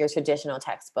think like your traditional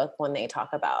textbook when they talk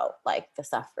about like the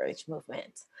suffrage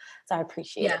movement. So I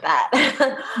appreciated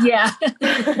that. Yeah.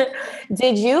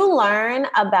 Did you learn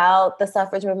about the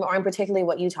suffrage movement, or in particularly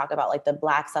what you talk about, like the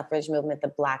Black suffrage movement, the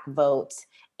Black vote,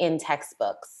 in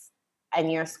textbooks in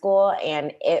your school?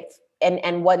 And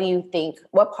what do you think,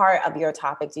 what part of your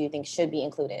topic do you think should be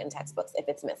included in textbooks if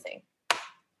it's missing?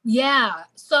 Yeah.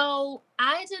 So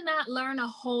I did not learn a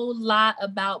whole lot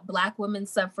about Black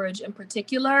women's suffrage in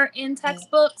particular in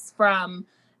textbooks from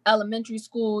elementary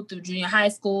school through junior high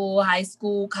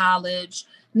school, college.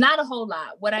 Not a whole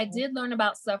lot. What I did learn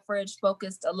about suffrage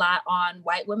focused a lot on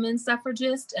white women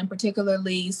suffragists, and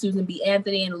particularly Susan B.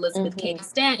 Anthony and Elizabeth Cady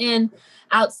Stanton.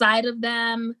 Outside of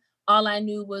them, all I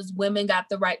knew was women got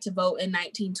the right to vote in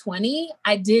 1920.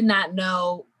 I did not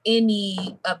know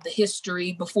any of the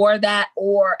history before that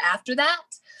or after that.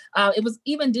 It was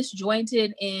even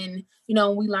disjointed in,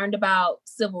 when we learned about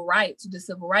civil rights, the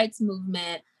civil rights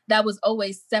movement, that was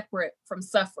always separate from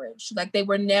suffrage. Like they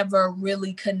were never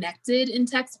really connected in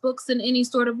textbooks in any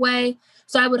sort of way.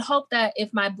 So I would hope that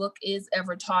if my book is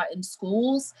ever taught in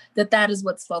schools, that is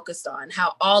what's focused on,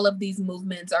 how all of these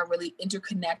movements are really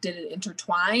interconnected and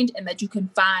intertwined, and that you can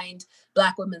find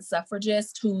Black women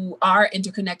suffragists who are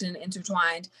interconnected and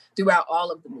intertwined throughout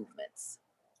all of the movements.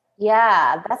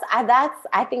 Yeah,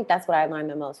 I think that's what I learned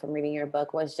the most from reading your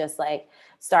book, was just like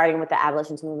starting with the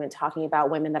abolitionist movement, talking about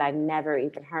women that I'd never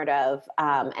even heard of,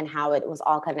 and how it was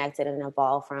all connected and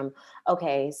evolved from,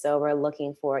 okay, so we're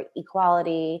looking for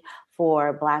equality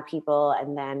for Black people,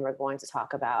 and then we're going to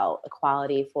talk about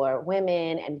equality for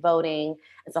women and voting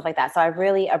and stuff like that. So I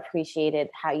really appreciated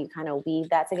how you kind of weave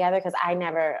that together, because I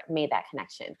never made that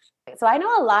connection. So I know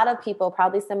a lot of people,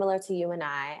 probably similar to you and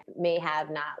I, may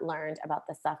have not learned about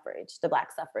the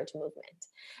Black suffrage movement.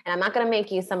 And I'm not going to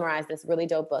make you summarize this really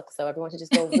dope book, so everyone should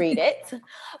just go read it.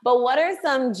 But what are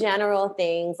some general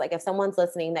things, like if someone's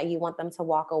listening, that you want them to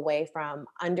walk away from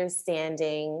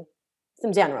understanding,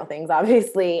 some general things,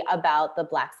 obviously, about the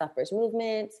Black suffrage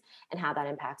movement and how that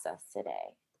impacts us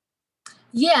today?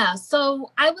 Yeah,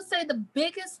 so I would say the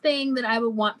biggest thing that I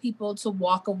would want people to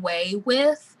walk away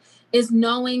with is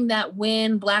knowing that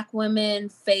when Black women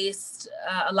faced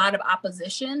a lot of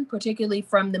opposition, particularly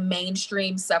from the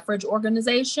mainstream suffrage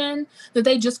organization, that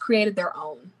they just created their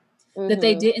own, that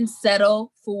they didn't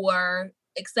settle for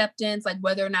acceptance, like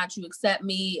whether or not you accept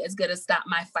me is going to stop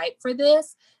my fight for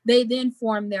this. They then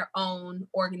formed their own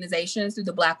organizations through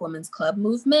the Black Women's Club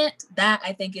movement. That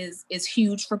I think is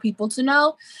huge for people to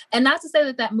know. And not to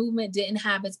say that movement didn't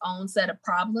have its own set of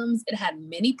problems. It had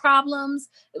many problems.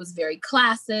 It was very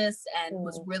classist and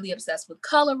was really obsessed with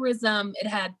colorism. It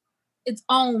had its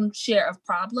own share of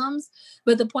problems.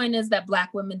 But the point is that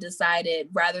Black women decided,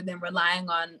 rather than relying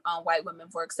on white women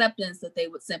for acceptance, that they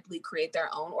would simply create their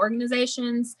own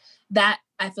organizations. That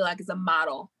I feel like is a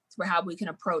model for how we can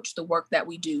approach the work that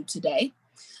we do today.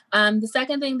 The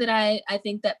second thing that I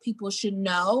think that people should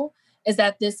know is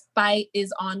that this fight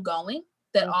is ongoing,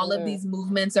 that all of these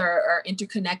movements are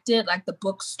interconnected. Like the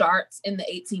book starts in the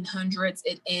 1800s,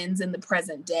 it ends in the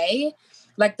present day.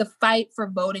 Like the fight for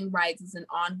voting rights is an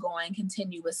ongoing,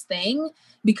 continuous thing,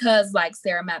 because like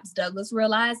Sarah Mapps Douglas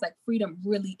realized, like freedom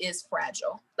really is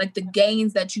fragile. Like the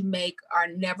gains that you make are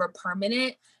never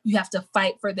permanent. You have to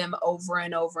fight for them over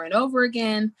and over and over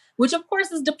again, which of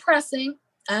course is depressing.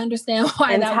 I understand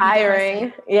why and that tiring.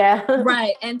 Would be depressing. Yeah.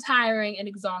 Right. And tiring and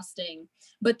exhausting.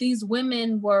 But these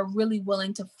women were really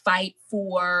willing to fight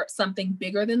for something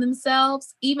bigger than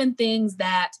themselves, even things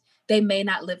that they may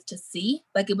not live to see.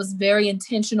 Like it was very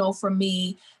intentional for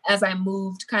me as I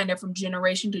moved kind of from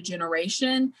generation to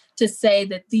generation to say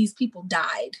that these people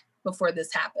died before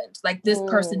this happened. Like this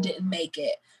person didn't make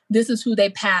it. This is who they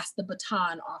passed the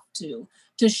baton off to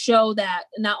show that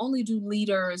not only do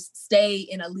leaders stay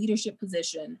in a leadership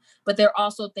position, but they're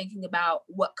also thinking about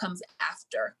what comes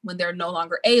after when they're no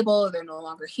longer able, or they're no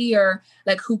longer here.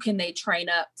 Like who can they train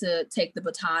up to take the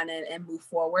baton and move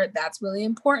forward? That's really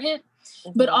important.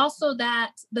 But also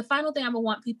that the final thing I would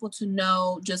want people to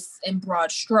know, just in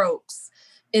broad strokes,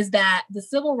 is that the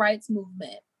civil rights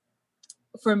movement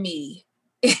for me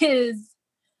is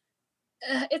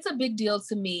it's a big deal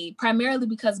to me, primarily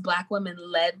because Black women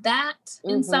led that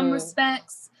in some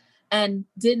respects and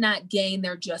did not gain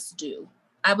their just due.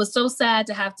 I was so sad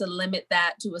to have to limit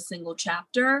that to a single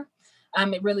chapter.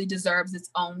 It really deserves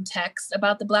its own text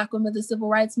about the Black women of the civil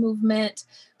rights movement.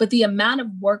 But the amount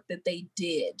of work that they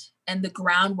did and the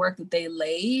groundwork that they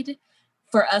laid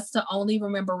for us to only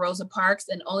remember Rosa Parks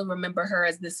and only remember her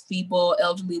as this feeble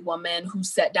elderly woman who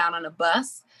sat down on a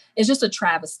bus is just a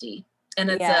travesty. And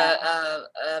it's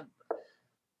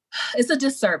it's a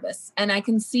disservice. And I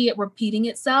can see it repeating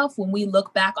itself when we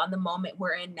look back on the moment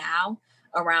we're in now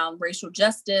around racial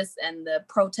justice and the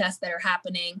protests that are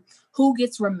happening. Who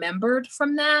gets remembered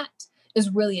from that is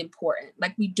really important.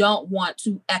 Like, we don't want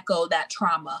to echo that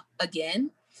trauma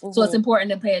again. Mm-hmm. So it's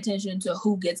important to pay attention to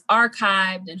who gets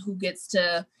archived and who gets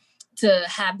to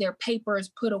have their papers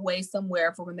put away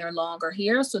somewhere for when they're longer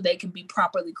here, so they can be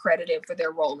properly credited for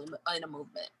their role in a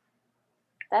movement.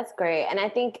 That's great. And I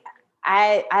think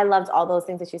I loved all those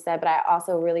things that you said, but I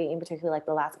also really, in particular, like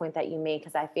the last point that you made,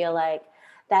 because I feel like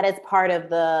that is part of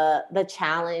the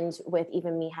challenge with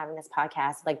even me having this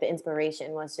podcast. Like, the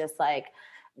inspiration was just like,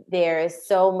 there is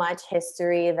so much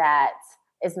history that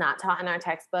is not taught in our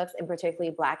textbooks, and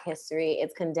particularly Black history.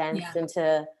 It's condensed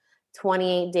into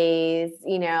 28 days,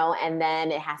 you know, and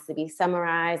then it has to be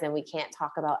summarized, and we can't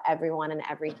talk about everyone and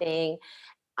everything.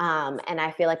 And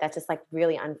I feel like that's just like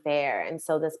really unfair. And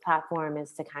so this platform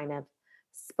is to kind of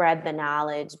spread the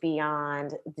knowledge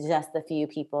beyond just the few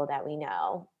people that we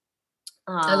know.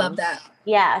 I love that.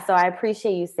 Yeah. So I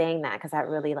appreciate you saying that, because that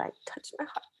really like touched my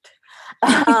heart.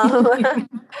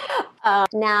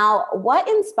 Now, what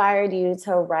inspired you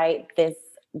to write this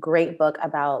great book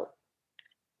about,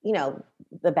 you know,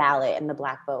 the ballot and the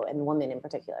Black vote and women in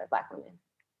particular, Black women?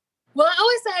 Well, I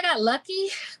always say I got lucky,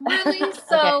 really.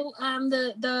 So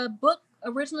the book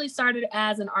originally started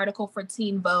as an article for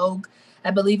Teen Vogue.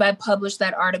 I believe I published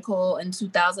that article in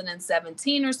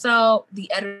 2017 or so. The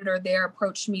editor there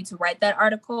approached me to write that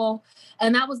article.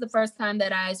 And that was the first time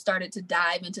that I started to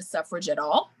dive into suffrage at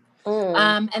all.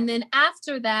 And then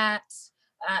after that,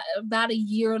 about a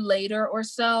year later or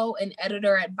so, an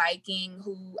editor at Viking,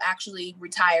 who actually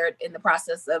retired in the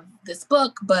process of this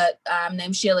book, but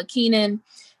named Sheila Keenan,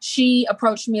 she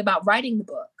approached me about writing the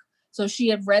book. So she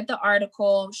had read the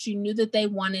article. She knew that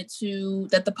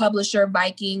that the publisher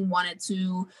Viking wanted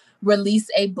to release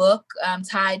a book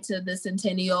tied to the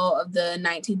centennial of the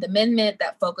 19th Amendment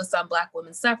that focused on Black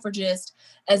women suffragists.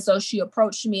 And so she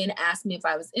approached me and asked me if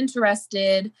I was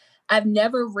interested. I've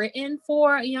never written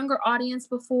for a younger audience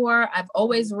before. I've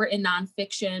always written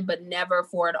nonfiction, but never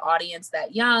for an audience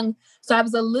that young. So I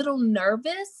was a little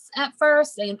nervous at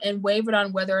first and wavered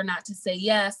on whether or not to say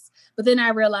yes. But then I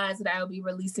realized that I would be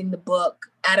releasing the book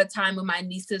at a time when my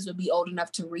nieces would be old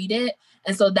enough to read it.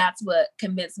 And so that's what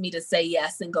convinced me to say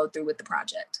yes and go through with the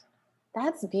project.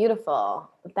 That's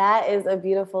beautiful. That is a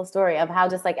beautiful story of how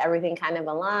just like everything kind of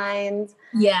aligned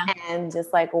and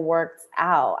just like worked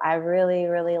out. I really,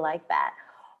 really like that.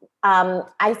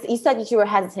 You said that you were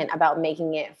hesitant about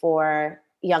making it for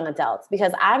young adults,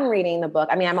 because I'm reading the book.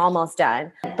 I mean, I'm almost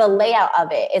done. The layout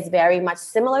of it is very much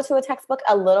similar to a textbook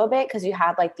a little bit, because you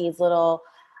have like these little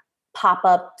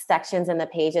pop-up sections in the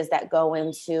pages that go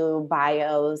into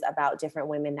bios about different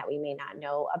women that we may not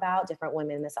know about, different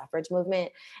women in the suffrage movement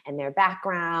and their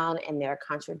background and their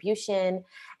contribution.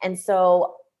 And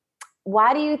so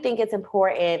why do you think it's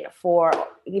important for,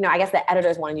 you know, I guess the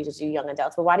editors wanted you to do young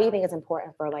adults, but why do you think it's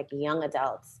important for like young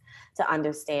adults to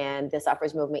understand the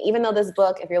suffrage movement? Even though this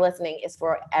book, if you're listening, is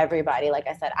for everybody. Like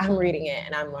I said, I'm reading it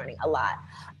and I'm learning a lot.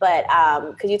 But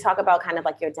could you talk about kind of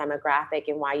like your demographic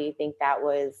and why you think that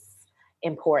was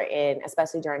important,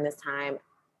 especially during this time,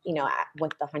 you know,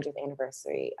 with the 100th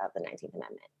anniversary of the 19th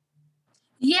Amendment?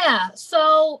 Yeah.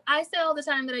 So I say all the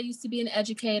time that I used to be an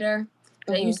educator.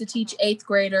 I used to teach 8th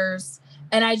graders.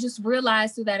 And I just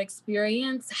realized through that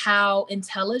experience how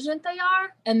intelligent they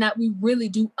are, and that we really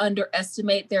do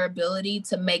underestimate their ability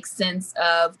to make sense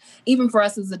of, even for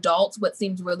us as adults, what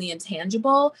seems really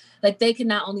intangible. Like, they can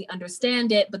not only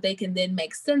understand it, but they can then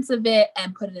make sense of it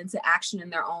and put it into action in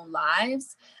their own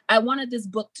lives. I wanted this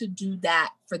book to do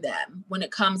that for them when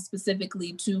it comes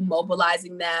specifically to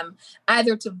mobilizing them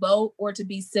either to vote or to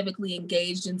be civically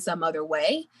engaged in some other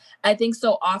way. I think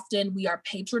so often we are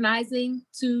patronizing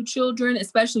to children,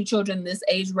 especially children this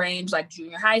age range, like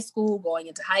junior high school, going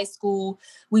into high school.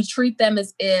 We treat them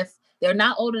as if they're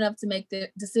not old enough to make the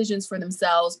decisions for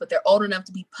themselves, but they're old enough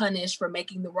to be punished for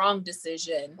making the wrong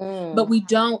decision. But we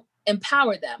don't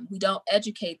empower them. We don't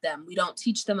educate them. We don't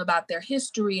teach them about their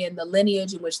history and the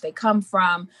lineage in which they come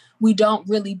from. We don't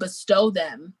really bestow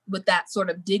them with that sort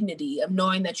of dignity of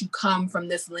knowing that you come from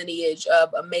this lineage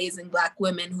of amazing Black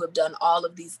women who have done all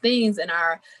of these things in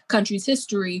our country's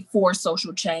history for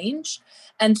social change.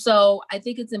 And so I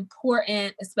think it's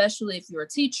important, especially if you're a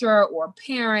teacher or a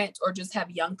parent or just have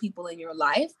young people in your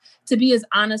life, to be as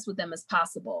honest with them as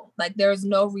possible. Like, there's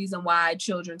no reason why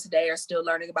children today are still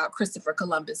learning about Christopher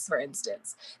Columbus for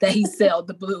instance, that he sailed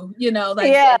the blue,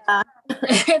 yeah.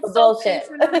 It's Bullshit.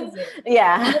 so patronizing.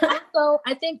 Yeah. And also,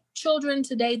 I think children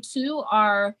today too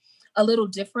are a little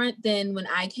different than when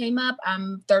I came up.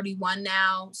 I'm 31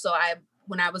 now. So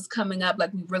when I was coming up,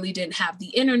 like we really didn't have the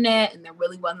internet and there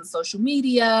really wasn't social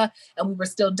media and we were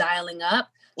still dialing up.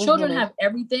 Children have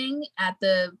everything at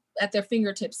their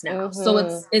fingertips now.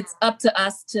 So it's up to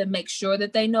us to make sure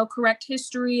that they know correct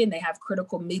history and they have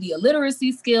critical media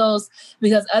literacy skills,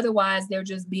 because otherwise they're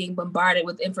just being bombarded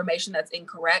with information that's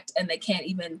incorrect and they can't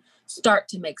even start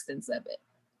to make sense of it.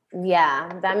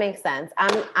 Yeah, that makes sense.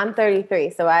 I'm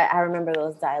 33, so I remember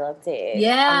those dial-up days.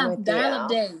 Yeah, dial-up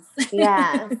days.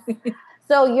 Yeah.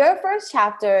 So your first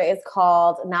chapter is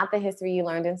called Not the History You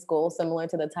Learned in School, similar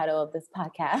to the title of this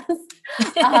podcast,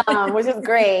 which is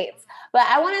great. But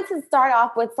I wanted to start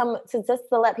off with just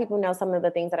to let people know some of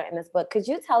the things that are in this book. Could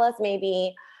you tell us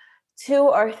maybe 2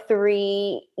 or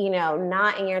 3,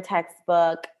 not in your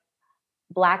textbook,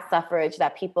 Black suffrage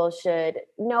that people should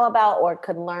know about or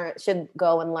should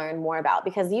go and learn more about?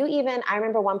 Because I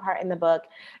remember one part in the book,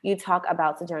 you talk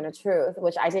about Sojourner Truth,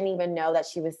 which I didn't even know that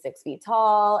she was 6 feet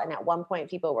tall. And at one point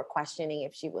people were questioning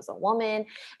if she was a woman,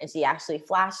 and she actually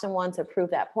flashed someone to prove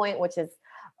that point, which is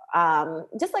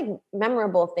just like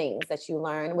memorable things that you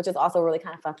learn, which is also really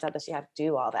kind of fucked up that she had to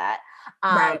do all that.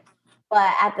 Right.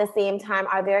 But at the same time,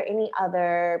 are there any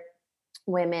other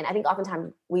women? I think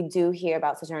oftentimes we do hear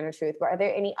about Sojourner Truth, but are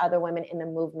there any other women in the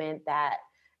movement that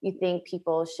you think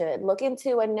people should look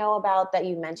into and know about that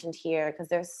you mentioned here? Because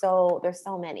there's so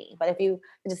many. But if you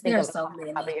just think of the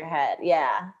top of your head,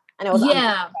 yeah. I know it's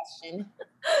a question.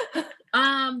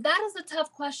 That is a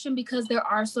tough question because there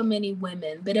are so many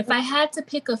women. But if I had to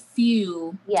pick a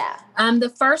few,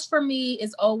 the first for me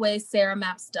is always Sarah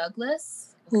Mapps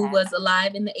Douglas, who was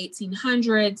alive in the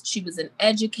 1800s. She was an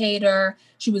educator.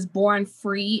 She was born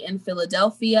free in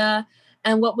Philadelphia.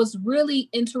 And what was really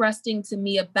interesting to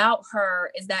me about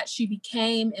her is that she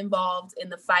became involved in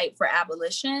the fight for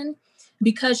abolition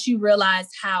because she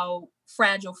realized how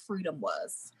fragile freedom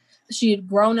was. She had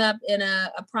grown up in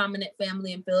a prominent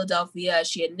family in Philadelphia.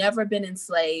 She had never been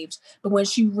enslaved. But when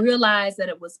she realized that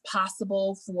it was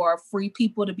possible for free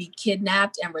people to be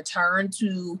kidnapped and returned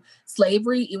to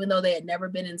slavery, even though they had never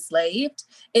been enslaved,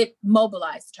 it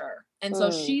mobilized her. And so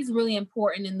she's really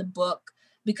important in the book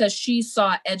because she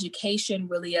saw education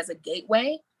really as a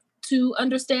gateway to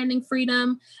understanding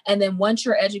freedom. And then once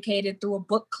you're educated through a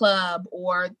book club,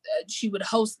 or she would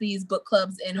host these book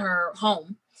clubs in her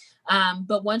home.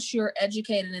 But once you're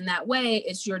educated in that way,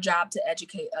 it's your job to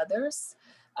educate others.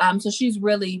 So she's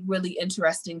really, really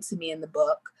interesting to me in the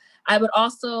book. I would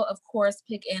also, of course,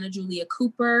 pick Anna Julia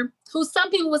Cooper, who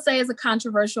some people would say is a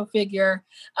controversial figure,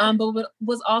 but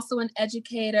was also an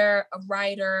educator, a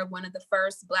writer, one of the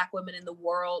first Black women in the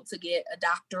world to get a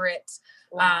doctorate,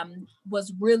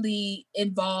 was really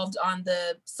involved on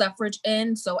the suffrage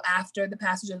end. So after the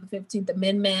passage of the 15th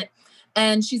Amendment.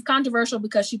 And she's controversial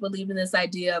because she believed in this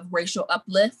idea of racial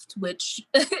uplift, which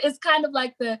is kind of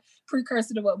like the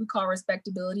precursor to what we call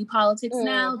respectability politics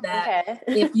now, that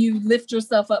if you lift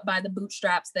yourself up by the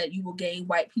bootstraps, that you will gain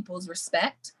white people's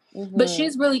respect. But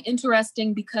she's really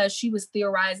interesting because she was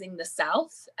theorizing the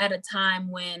South at a time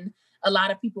when a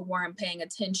lot of people weren't paying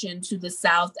attention to the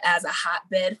South as a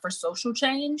hotbed for social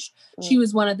change. She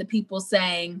was one of the people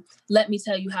saying, let me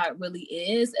tell you how it really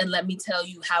is, and let me tell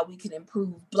you how we can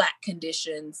improve Black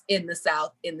conditions in the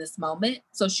South in this moment.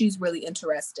 So she's really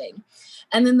interesting.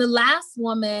 And then the last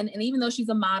woman, and even though she's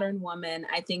a modern woman,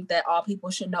 I think that all people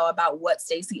should know about what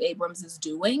Stacey Abrams is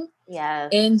doing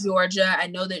in Georgia. I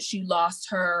know that she lost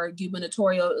her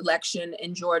gubernatorial election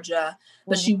in Georgia,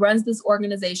 but she runs this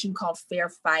organization called Fair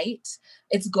Fight.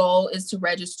 Its goal is to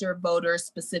register voters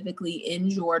specifically in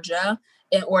Georgia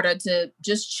in order to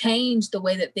just change the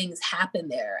way that things happen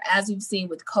there. As we've seen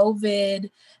with COVID,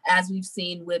 as we've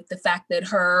seen with the fact that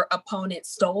her opponent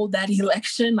stole that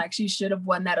election, like she should have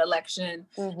won that election.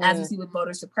 As we see with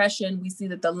voter suppression, we see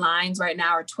that the lines right now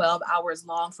are 12 hours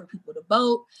long for people to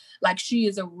vote. Like, she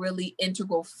is a really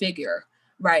integral figure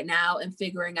right now in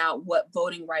figuring out what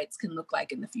voting rights can look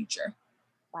like in the future.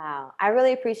 Wow. I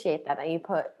really appreciate that you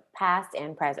put past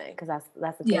and present, because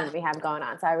that's the thing that we have going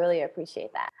on. So I really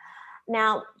appreciate that.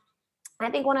 Now, I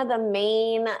think one of the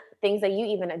main things that you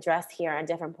even addressed here at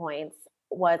different points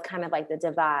was kind of like the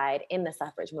divide in the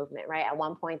suffrage movement, right? At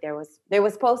one point there was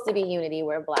supposed to be unity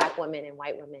where Black women and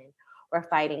white women were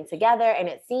fighting together. And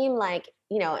it seemed like,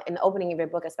 in the opening of your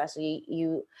book, especially,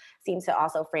 you seem to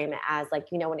also frame it as like,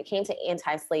 when it came to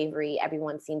anti-slavery,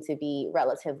 everyone seemed to be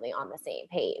relatively on the same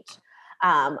page.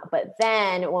 But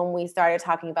then when we started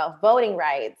talking about voting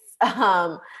rights,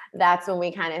 that's when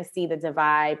we kind of see the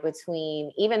divide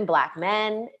between even Black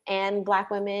men and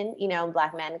Black women,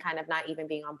 Black men kind of not even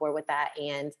being on board with that.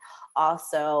 And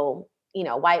also,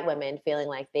 white women feeling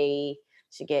like they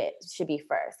should be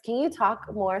first. Can you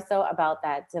talk more so about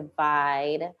that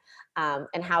divide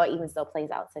and how it even still plays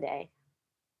out today?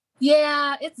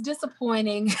 Yeah, it's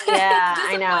disappointing. Yeah,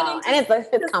 I know. And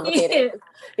it's complicated.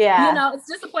 Yeah. It's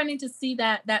disappointing to see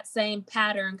that same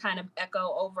pattern kind of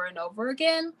echo over and over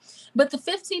again. But the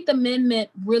 15th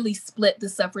Amendment really split the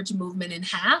suffrage movement in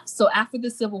half. So after the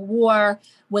Civil War,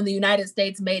 when the United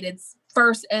States made its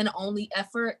first and only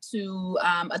effort to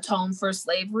atone for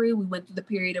slavery, we went through the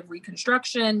period of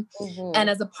Reconstruction. Mm-hmm.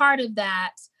 And as a part of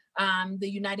that, the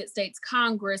United States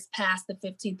Congress passed the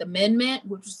 15th Amendment,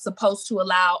 which was supposed to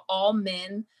allow all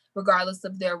men, regardless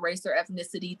of their race or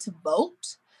ethnicity, to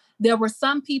vote. There were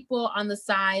some people on the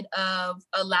side of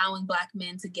allowing Black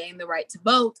men to gain the right to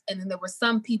vote. And then there were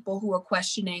some people who were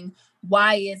questioning,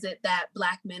 why is it that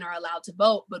Black men are allowed to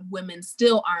vote, but women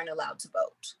still aren't allowed to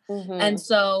vote? Mm-hmm. And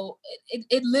so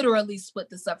it literally split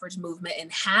the suffrage movement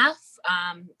in half.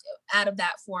 Out of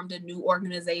that formed a new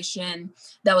organization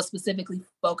that was specifically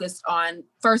focused on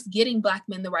first getting Black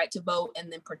men the right to vote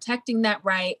and then protecting that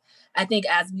right. I think,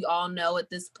 as we all know at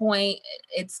this point,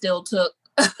 it still took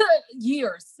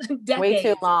years, decades. Way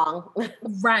too long.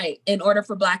 Right. In order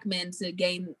for Black men to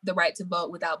gain the right to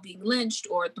vote without being lynched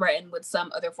or threatened with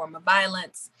some other form of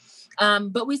violence.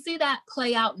 But we see that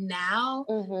play out now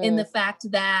in the fact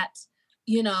that,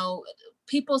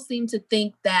 people seem to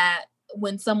think that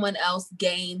when someone else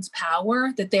gains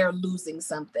power, that they're losing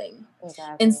something.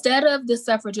 Exactly. Instead of the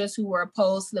suffragists who were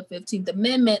opposed to the 15th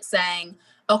Amendment saying,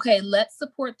 okay, let's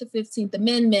support the 15th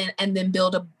Amendment and then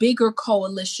build a bigger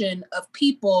coalition of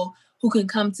people who can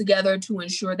come together to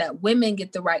ensure that women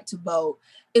get the right to vote,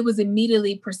 it was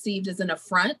immediately perceived as an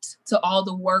affront to all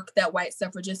the work that white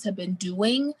suffragists have been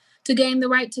doing to gain the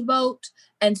right to vote.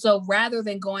 And so rather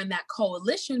than going that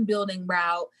coalition building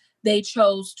route, they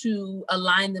chose to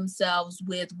align themselves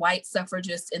with white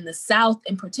suffragists in the South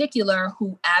in particular,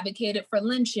 who advocated for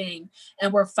lynching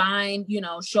and were fine,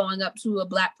 showing up to a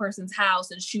Black person's house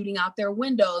and shooting out their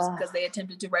windows because they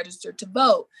attempted to register to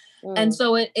vote. And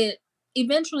so it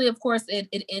eventually, of course, it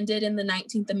ended in the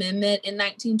 19th Amendment in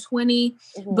 1920.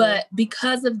 But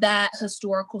because of that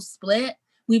historical split,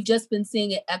 we've just been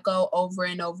seeing it echo over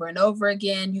and over and over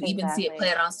again. You even see it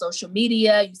play out on social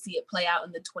media. You see it play out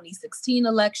in the 2016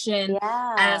 election.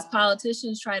 Yeah. As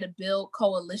politicians try to build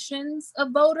coalitions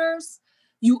of voters,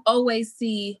 you always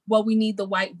see, well, we need the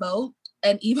white vote.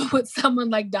 And even with someone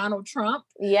like Donald Trump,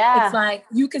 it's like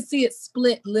you can see it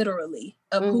split literally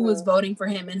of who is voting for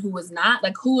him and who is not,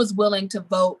 like who is willing to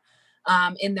vote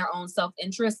in their own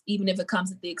self-interest, even if it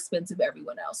comes at the expense of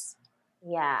everyone else.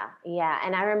 Yeah.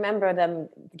 And I remember them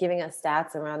giving us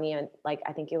stats around the end,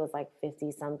 I think it was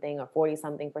 50 something or 40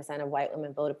 something % of white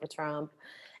women voted for Trump.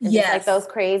 And just those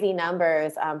crazy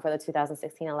numbers for the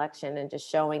 2016 election, and just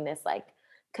showing this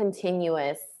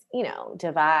continuous,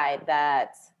 divide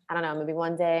that, I don't know, maybe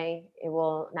one day it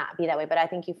will not be that way. But I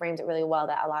think you framed it really well,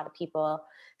 that a lot of people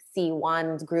see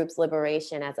one group's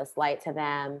liberation as a slight to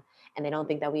them, and they don't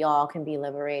think that we all can be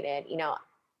liberated.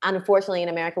 Unfortunately, in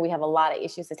America, we have a lot of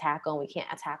issues to tackle, and we can't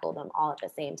tackle them all at the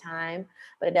same time.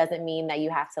 But it doesn't mean that you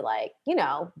have to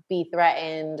be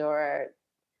threatened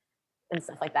and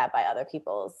stuff like that by other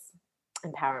people's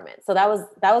empowerment. So that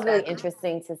was really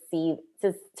interesting to see,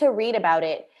 to read about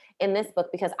it in this book,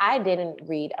 because I didn't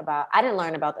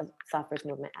learn about the suffrage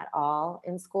movement at all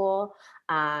in school.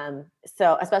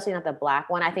 So especially not the Black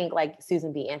one. I think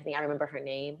Susan B. Anthony, I remember her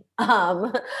name.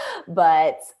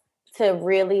 But to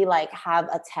really have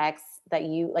a text that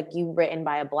you written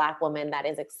by a Black woman that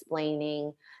is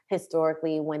explaining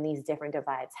historically when these different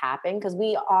divides happen. Because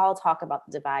we all talk about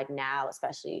the divide now,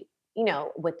 especially,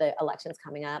 with the elections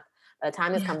coming up. By the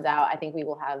time this comes out, I think we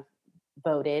will have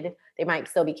voted. They might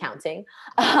still be counting.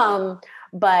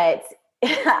 But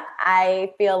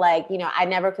I feel I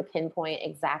never could pinpoint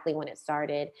exactly when it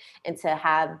started, and to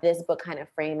have this book kind of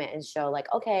frame it and show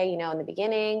okay, in the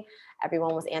beginning,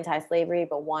 everyone was anti-slavery,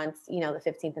 but once, the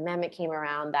 15th Amendment came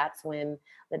around, that's when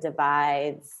the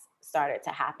divides started to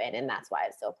happen. And that's why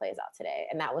it still plays out today.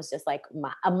 And that was just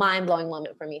a mind-blowing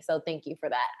moment for me. So thank you for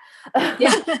that.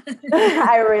 Yeah.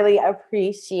 I really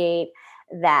appreciate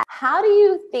that. How do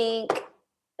you think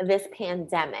this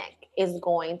pandemic is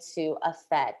going to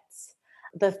affect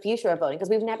the future of voting? Because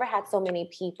we've never had so many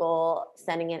people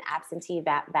sending in absentee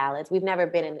ballots. We've never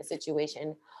been in this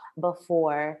situation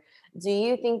before. Do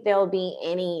you think there'll be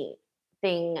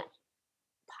anything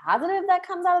positive that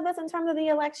comes out of this in terms of the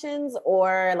elections?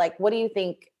 Or like, what do you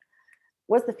think?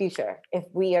 What's the future if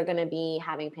we are going to be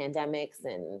having pandemics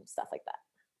and stuff like that?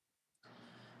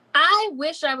 I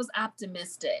wish I was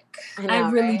optimistic. I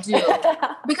really do.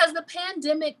 Because the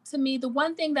pandemic, to me, the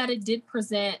one thing that it did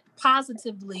present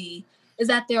positively is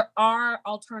that there are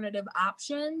alternative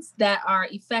options that are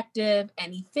effective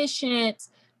and efficient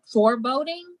for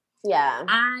voting. Yeah.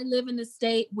 I live in a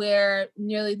state where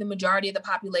nearly the majority of the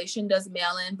population does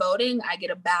mail-in voting. I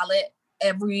get a ballot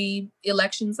every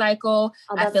election cycle.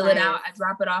 I fill it out. I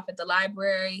drop it off at the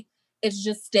library. It's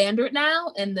just standard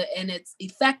now, and it's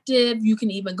effective. You can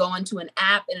even go into an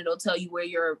app and it'll tell you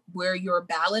where your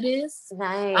ballot is.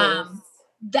 Nice.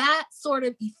 That sort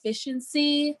of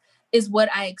efficiency is what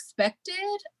I expected.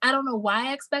 I don't know why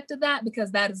I expected that,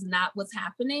 because that is not what's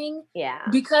happening. Yeah.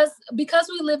 Because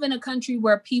we live in a country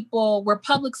where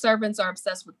public servants are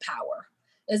obsessed with power.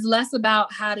 It's less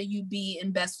about how do you be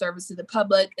in best service to the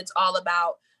public. It's all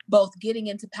about both getting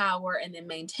into power and then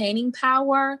maintaining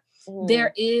power.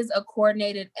 There is a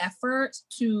coordinated effort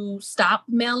to stop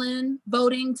mail-in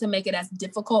voting, to make it as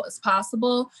difficult as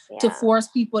possible, to force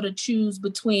people to choose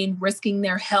between risking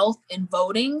their health and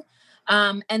voting.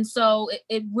 And so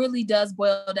it really does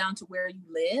boil down to where you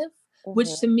live,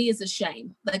 which to me is a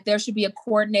shame. Like, there should be a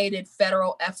coordinated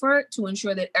federal effort to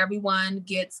ensure that everyone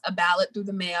gets a ballot through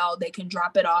the mail. They can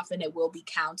drop it off and it will be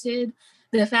counted.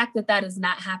 The fact that that is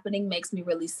not happening makes me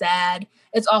really sad.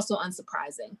 It's also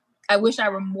unsurprising. I wish I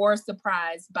were more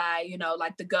surprised by,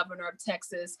 like the governor of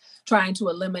Texas trying to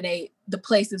eliminate the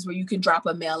places where you can drop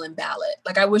a mail-in ballot.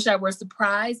 Like, I wish I were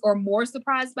surprised or more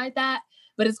surprised by that,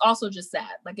 but it's also just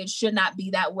sad. Like, it should not be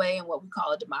that way in what we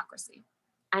call a democracy.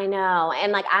 I know.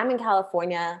 And like, I'm in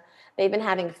California. They've been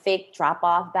having fake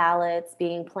drop-off ballots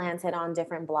being planted on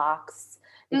different blocks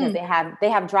because they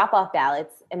have drop-off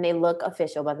ballots and they look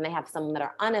official, but then they have some that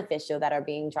are unofficial that are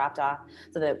being dropped off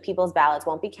so that people's ballots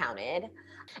won't be counted.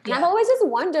 And I've always just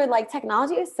wondered, like,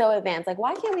 technology is so advanced. Like,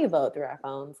 why can't we vote through our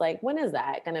phones? Like, when is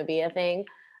that going to be a thing?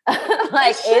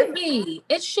 Like,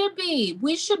 it should be.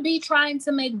 We should be trying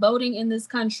to make voting in this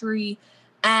country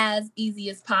as easy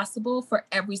as possible for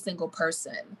every single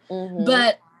person.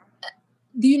 But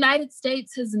the United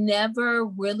States has never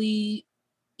really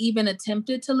even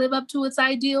attempted to live up to its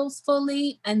ideals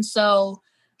fully. And so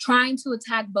trying to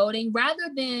attack voting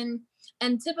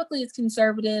and typically it's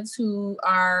conservatives who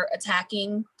are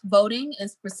attacking voting, and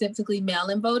specifically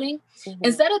mail-in voting.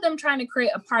 Instead of them trying to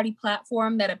create a party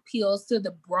platform that appeals to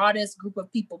the broadest group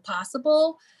of people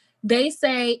possible, they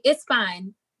say, it's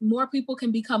fine. More people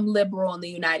can become liberal in the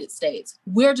United States.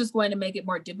 We're just going to make it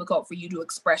more difficult for you to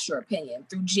express your opinion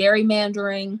through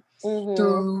gerrymandering,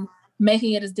 through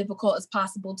making it as difficult as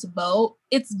possible to vote.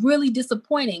 It's really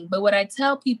disappointing. But what I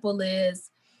tell people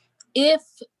is, if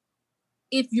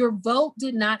your vote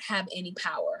did not have any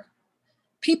power,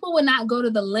 people would not go to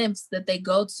the lengths that they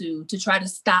go to try to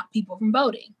stop people from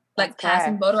voting, like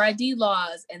passing voter ID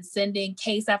laws and sending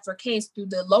case after case through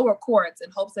the lower courts in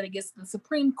hopes that it gets to the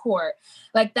Supreme Court.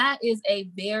 Like, that is a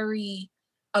very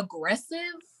aggressive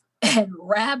and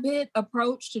rabid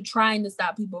approach to trying to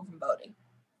stop people from voting.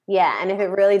 Yeah, and if it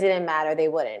really didn't matter, they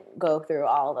wouldn't go through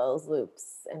all those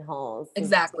loops and holes.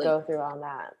 Exactly. Go through all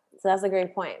that. So that's a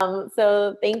great point.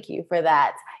 So thank you for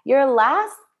that. Your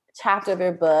last chapter of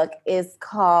your book is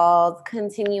called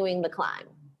Continuing the Climb,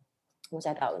 which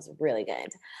I thought was really good.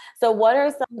 So what are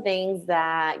some things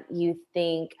that you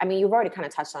think, I mean, you've already kind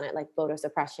of touched on it, like voter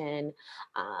suppression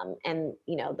and,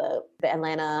 the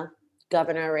Atlanta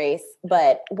governor race,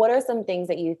 but what are some things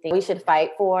that you think we should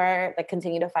fight for, like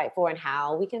continue to fight for, and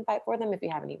how we can fight for them, if you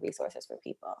have any resources for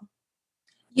people?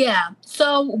 Yeah.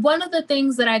 So one of the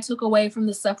things that I took away from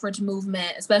the suffrage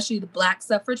movement, especially the Black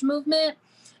suffrage movement,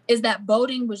 is that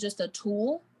voting was just a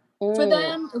tool for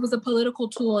them. It was a political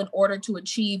tool in order to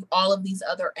achieve all of these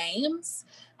other aims.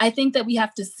 I think that we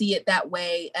have to see it that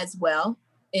way as well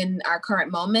in our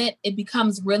current moment. It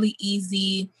becomes really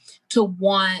easy to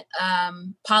want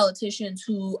politicians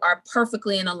who are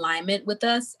perfectly in alignment with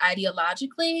us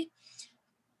ideologically.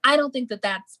 I don't think that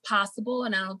that's possible,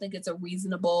 and I don't think it's a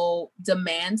reasonable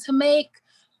demand to make,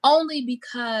 only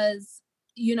because,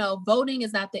 voting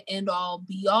is not the end all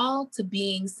be all to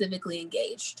being civically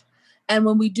engaged. And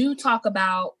when we do talk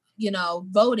about,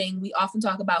 voting, we often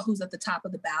talk about who's at the top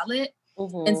of the ballot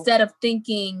instead of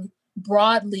thinking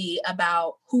broadly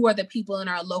about who are the people in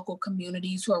our local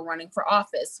communities who are running for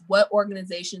office, what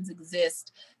organizations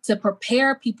exist to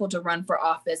prepare people to run for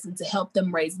office and to help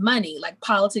them raise money. Like,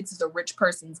 politics is a rich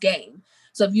person's game.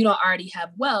 So if you don't already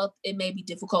have wealth, it may be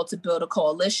difficult to build a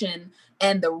coalition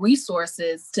and the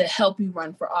resources to help you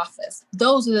run for office.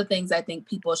 Those are the things I think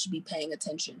people should be paying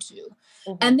attention to.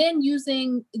 And then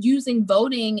using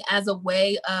voting as a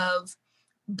way of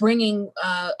bringing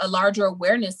a larger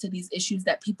awareness to these issues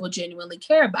that people genuinely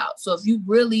care about. So if you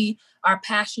really are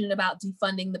passionate about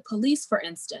defunding the police, for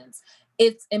instance,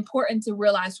 it's important to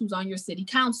realize who's on your city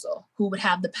council, who would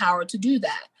have the power to do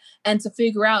that, and to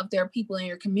figure out if there are people in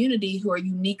your community who are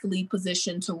uniquely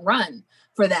positioned to run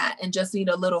for that and just need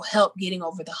a little help getting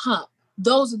over the hump.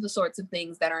 Those are the sorts of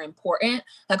things that are important,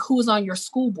 like who's on your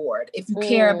school board. If you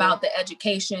care about the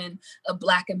education of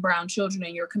Black and brown children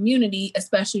in your community,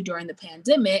 especially during the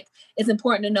pandemic, it's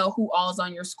important to know who all's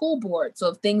on your school board. So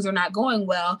if things are not going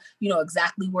well, you know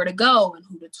exactly where to go and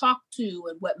who to talk to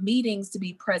and what meetings to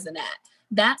be present at.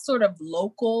 That sort of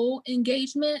local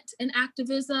engagement and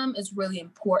activism is really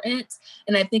important.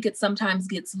 And I think it sometimes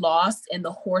gets lost in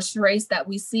the horse race that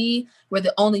we see, where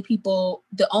the only people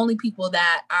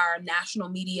that our national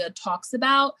media talks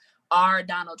about are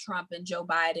Donald Trump and Joe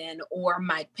Biden, or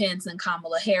Mike Pence and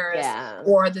Kamala Harris,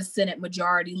 or the Senate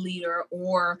Majority Leader,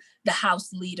 or the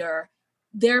House Leader.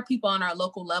 There are people on our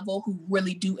local level who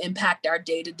really do impact our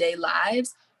day-to-day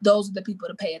lives. Those are the people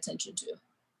to pay attention to.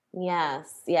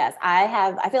 Yes.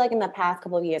 I feel like in the past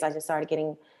couple of years, I just started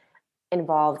getting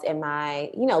involved in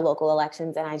my, local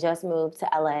elections, and I just moved to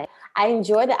LA. I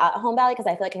enjoy the at-home ballot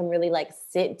because I feel like I can really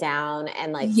sit down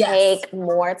and take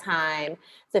more time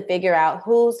to figure out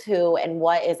who's who and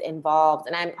what is involved.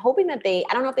 And I'm hoping that I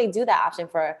don't know if they do that option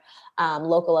for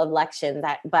local elections,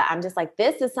 but I'm just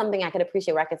this is something I could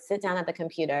appreciate, where I could sit down at the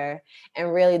computer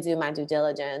and really do my due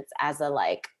diligence as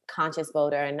a conscious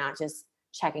voter, and not just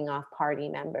checking off party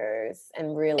members,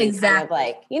 and really kind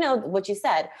of what you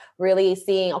said, really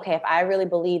seeing, okay, if I really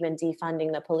believe in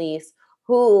defunding the police,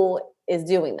 who is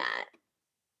doing that?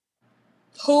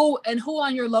 Who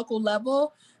on your local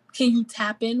level can you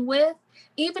tap in with?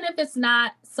 Even if it's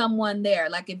not someone there,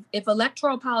 if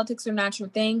electoral politics are not your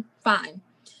thing, fine.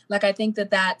 I think that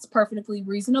that's perfectly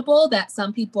reasonable, that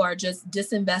some people are just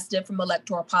disinvested from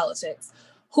electoral politics.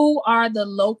 Who are the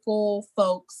local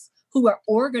folks who are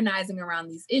organizing around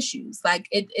these issues?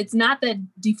 It's not that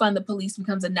defund the police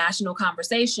becomes a national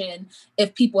conversation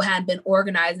if people had been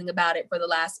organizing about it for the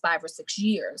last 5 or 6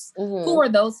 years. Who are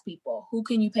those people? Who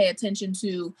can you pay attention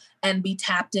to and be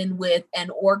tapped in with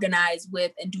and organize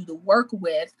with and do the work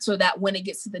with, so that when it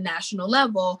gets to the national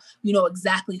level, you know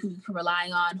exactly who you can rely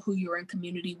on, who you're in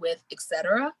community with,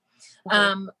 etc.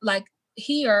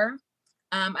 Here,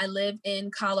 I live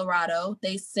in Colorado.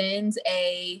 They send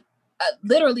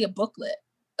literally a booklet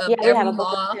of every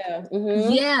law.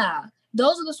 Yeah.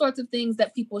 Those are the sorts of things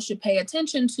that people should pay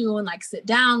attention to and sit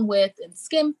down with and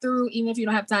skim through, even if you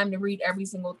don't have time to read every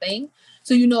single thing.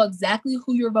 So you know exactly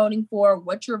who you're voting for,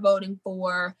 what you're voting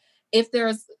for. If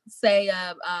there's, say,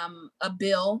 a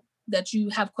bill that you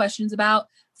have questions about,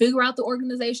 figure out the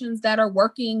organizations that are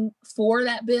working for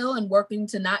that bill and working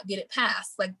to not get it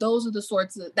passed. That's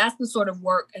the sort of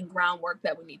work and groundwork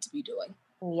that we need to be doing.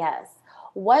 Yes.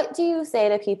 What do you say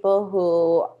to people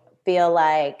who feel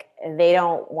like they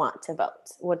don't want to vote?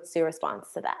 What's your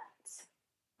response to that?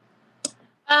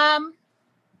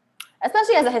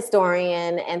 Especially as a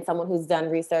historian and someone who's done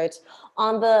research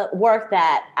on the work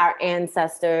that our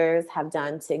ancestors have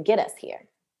done to get us here.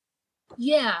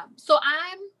 Yeah. So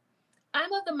I'm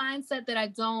of the mindset that I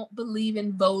don't believe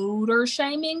in voter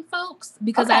shaming folks,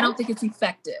 because I don't think it's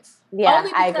effective. Yeah, only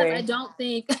because I agree. I don't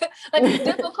think it's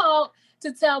difficult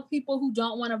to tell people who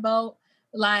don't want to vote,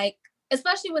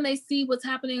 especially when they see what's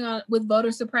happening with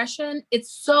voter suppression. It's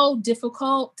so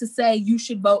difficult to say you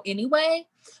should vote anyway,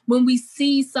 when we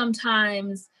see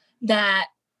sometimes that,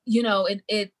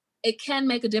 it can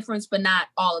make a difference, but not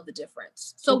all of the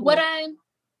difference. So what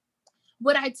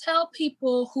I tell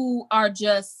people who are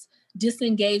just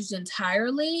disengaged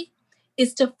entirely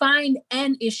is to find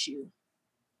an issue.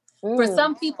 For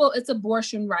some people, it's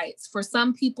abortion rights. For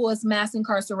some people, it's mass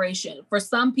incarceration. For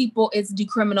some people, it's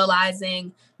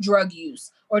decriminalizing drug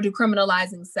use or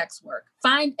decriminalizing sex work.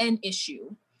 Find an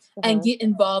issue and get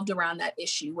involved around that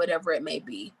issue, whatever it may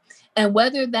be. And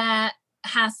whether that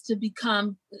has to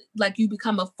become you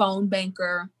become a phone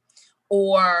banker,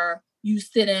 or you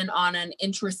sit in on an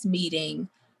interest meeting,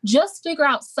 just figure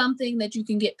out something that you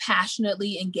can get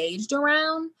passionately engaged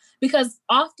around, because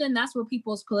often that's where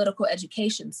people's political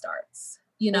education starts.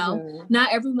 Not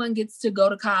everyone gets to go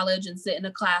to college and sit in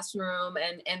a classroom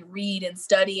and read and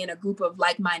study in a group of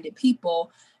like-minded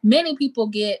people. Many people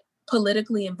get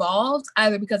politically involved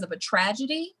either because of a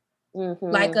tragedy,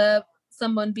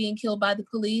 someone being killed by the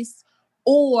police,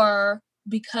 or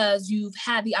because you've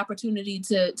had the opportunity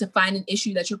to find an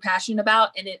issue that you're passionate about,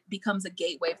 and it becomes a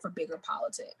gateway for bigger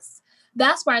politics.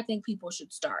 That's where I think people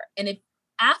should start. And if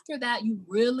after that you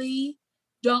really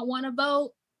don't want to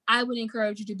vote, I would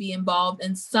encourage you to be involved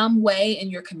in some way in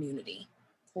your community.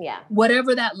 Yeah.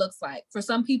 Whatever that looks like. For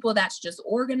some people, that's just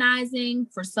organizing.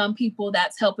 For some people,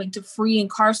 that's helping to free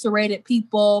incarcerated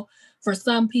people. For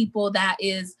some people, that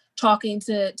is talking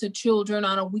to children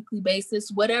on a weekly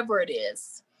basis, whatever it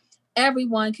is.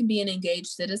 Everyone can be an engaged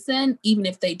citizen, even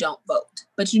if they don't vote.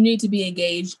 But you need to be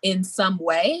engaged in some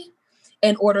way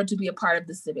in order to be a part of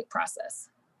the civic process.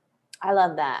 I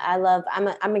love that.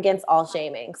 I'm against all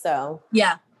shaming. So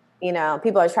yeah. You know,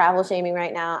 people are travel shaming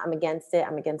right now. I'm against it.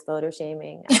 I'm against voter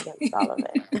shaming. I'm against all of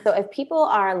it. So if people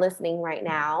are listening right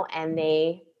now and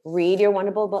they read your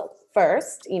wonderful book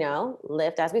first, you know,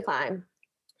 Lift as We Climb,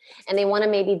 and they want to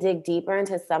maybe dig deeper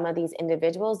into some of these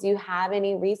individuals, do you have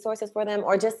any resources for them?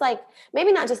 Or just like,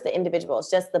 maybe not just the individuals,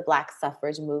 just the Black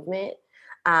suffrage movement.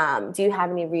 Do you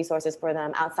have any resources for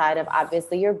them outside of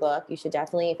obviously your book? You should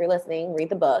definitely, if you're listening, read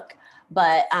the book.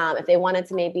 But if they wanted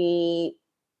to maybe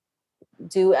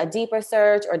do a deeper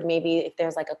search, or maybe if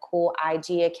there's like a cool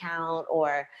IG account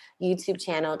or YouTube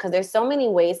channel, because there's so many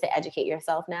ways to educate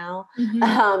yourself now.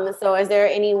 Mm-hmm. So is there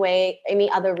any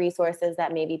other resources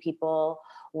that maybe people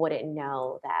wouldn't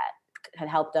know that could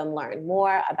help them learn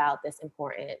more about this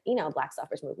important, you know, Black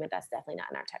suffrage movement that's definitely not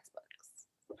in our textbooks?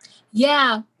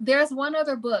 Yeah, there's one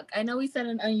other book. I know we said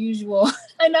an unusual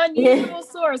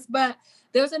source, but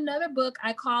there's another book.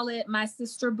 I call it my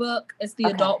sister book. It's the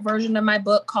adult version of my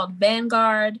book called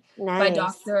Vanguard by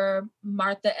Dr.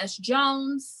 Martha S.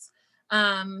 Jones,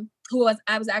 who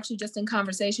I was actually just in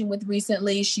conversation with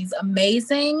recently. She's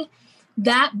amazing.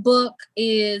 That book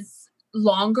is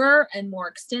longer and more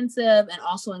extensive and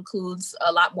also includes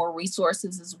a lot more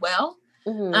resources as well.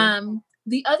 Mm-hmm.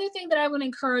 The other thing that I would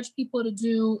encourage people to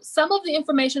do, some of the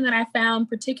information that I found,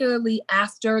 particularly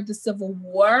after the Civil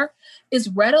War, is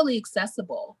readily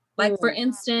accessible. Like, for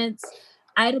instance,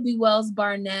 Ida B. Wells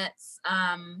Barnett's,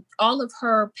 all of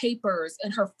her papers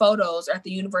and her photos are at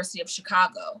the University of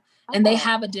Chicago, and they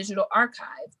have a digital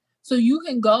archive. So you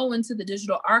can go into the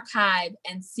digital archive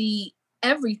and see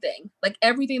everything. Like,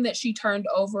 everything that she turned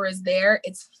over is there.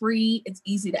 It's free. It's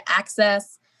easy to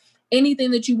access.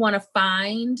 Anything that you want to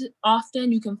find,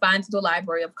 often you can find through the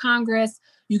Library of Congress.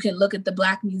 You can look at the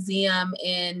Black Museum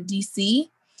in DC,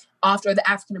 or the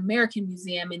African American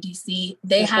Museum in DC.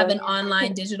 They have an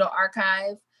online digital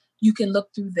archive. You can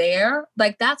look through there.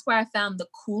 Like, that's where I found the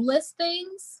coolest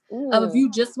things. If you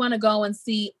just want to go and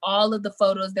see all of the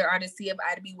photos there are to see of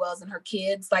Ida B. Wells and her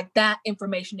kids, like, that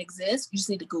information exists. You just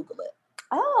need to Google it.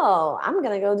 Oh, I'm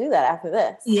going to go do that after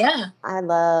this. Yeah. I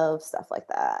love stuff like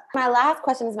that. My last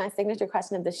question is my signature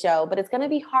question of the show, but it's going to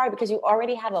be hard because you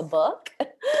already have a book.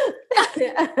 But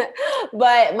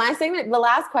the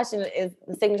last question is,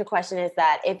 the signature question is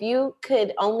that if you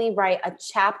could only write a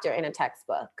chapter in a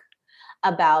textbook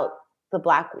about the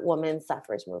Black women's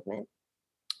suffrage movement,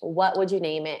 what would you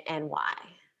name it and why?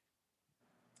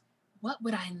 What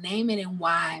would I name it and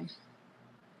why?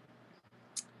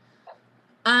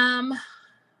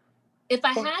 If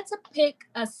I had to pick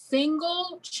a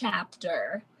single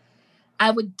chapter,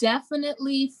 I would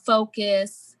definitely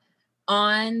focus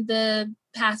on the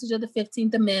passage of the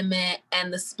 15th Amendment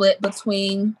and the split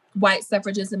between white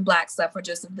suffragists and Black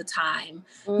suffragists of the time.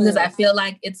 Because I feel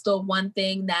like it's the one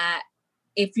thing that,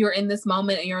 if you're in this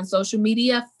moment and you're on social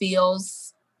media,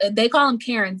 feels, they call them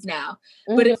Karens now,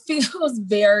 but it feels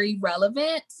very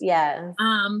relevant. Yes.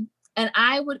 And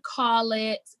I would call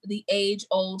it the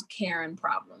age-old Karen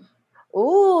problem.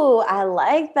 Ooh, I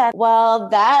like that. Well,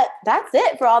 that's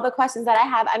it for all the questions that I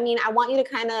have. I mean, I want you to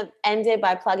kind of end it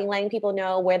by letting people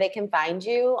know where they can find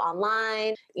you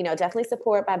online. You know, definitely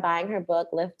support by buying her book,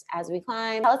 Lift as We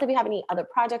Climb. Tell us if you have any other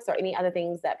projects or any other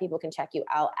things that people can check you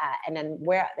out at, and then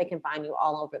where they can find you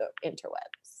all over the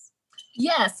interwebs.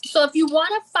 Yes. So if you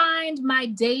want to find my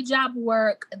day job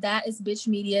work, that is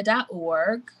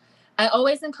bitchmedia.org. I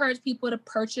always encourage people to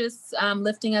purchase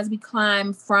Lifting as We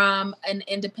Climb from an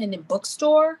independent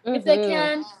bookstore if they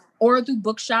can, or through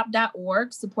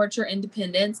bookshop.org. Support your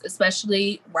independence,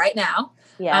 especially right now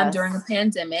during a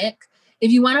pandemic.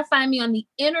 If you want to find me on the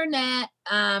internet,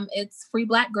 it's Free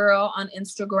Black Girl on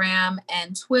Instagram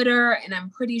and Twitter, and I'm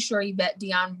pretty sure Yvette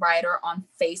Dion Writer on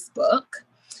Facebook.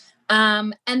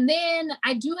 And then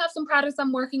I do have some projects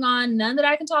I'm working on, none that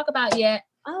I can talk about yet.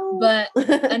 But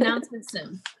announcement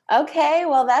soon. Okay,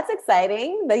 well, that's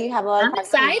exciting that you have a lot of. I'm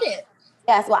excited.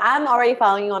 Yes, well, I'm already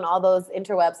following you on all those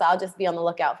interwebs, so I'll just be on the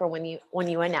lookout for when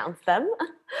you announce them.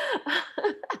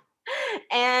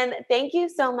 And thank you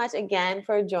so much again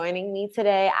for joining me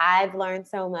today. I've learned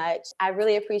so much. I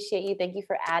really appreciate you. Thank you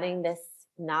for adding this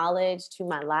knowledge to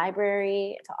my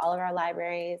library, to all of our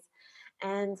libraries.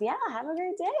 And yeah, have a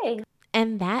great day.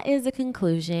 And that is the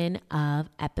conclusion of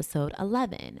episode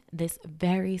 11, this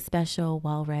very special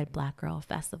Well-Read Black Girl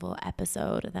Festival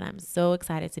episode that I'm so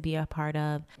excited to be a part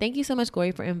of. Thank you so much,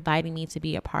 Glory, for inviting me to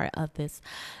be a part of this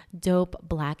dope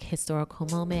Black historical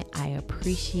moment. I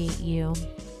appreciate you.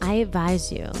 I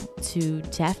advise you to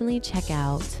definitely check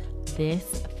out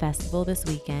this festival this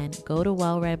weekend. Go to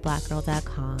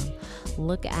wellreadblackgirl.com.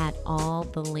 Look at all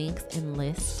the links and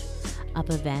lists of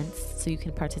events so you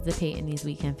can participate in these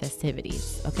weekend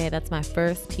festivities. Okay, that's my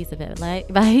first piece of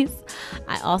advice.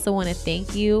 I also want to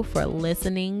thank you for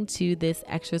listening to this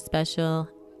extra special,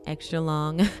 extra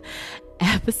long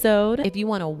episode. If you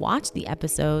want to watch the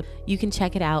episode, you can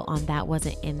check it out on That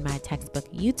Wasn't in My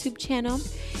Textbook YouTube channel.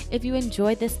 If you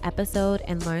enjoyed this episode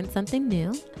and learned something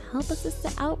new, help us sister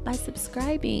out by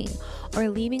subscribing or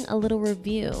leaving a little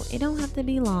review. It don't have to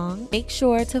be long. Make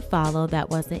sure to follow That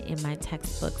Wasn't in My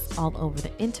Textbooks all over the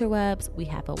interwebs. We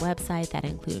have a website that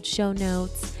includes show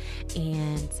notes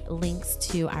and links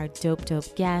to our dope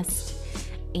guest.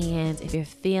 And if you're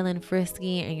feeling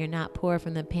frisky and you're not poor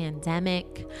from the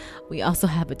pandemic, we also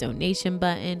have a donation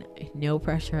button. No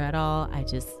pressure at all. I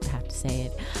just have to say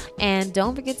it. And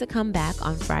don't forget to come back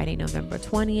on Friday, November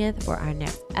 20th for our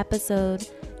next episode.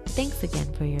 Thanks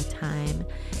again for your time.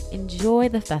 Enjoy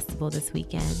the festival this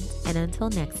weekend. And until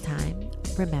next time,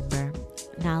 remember,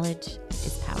 knowledge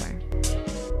is power.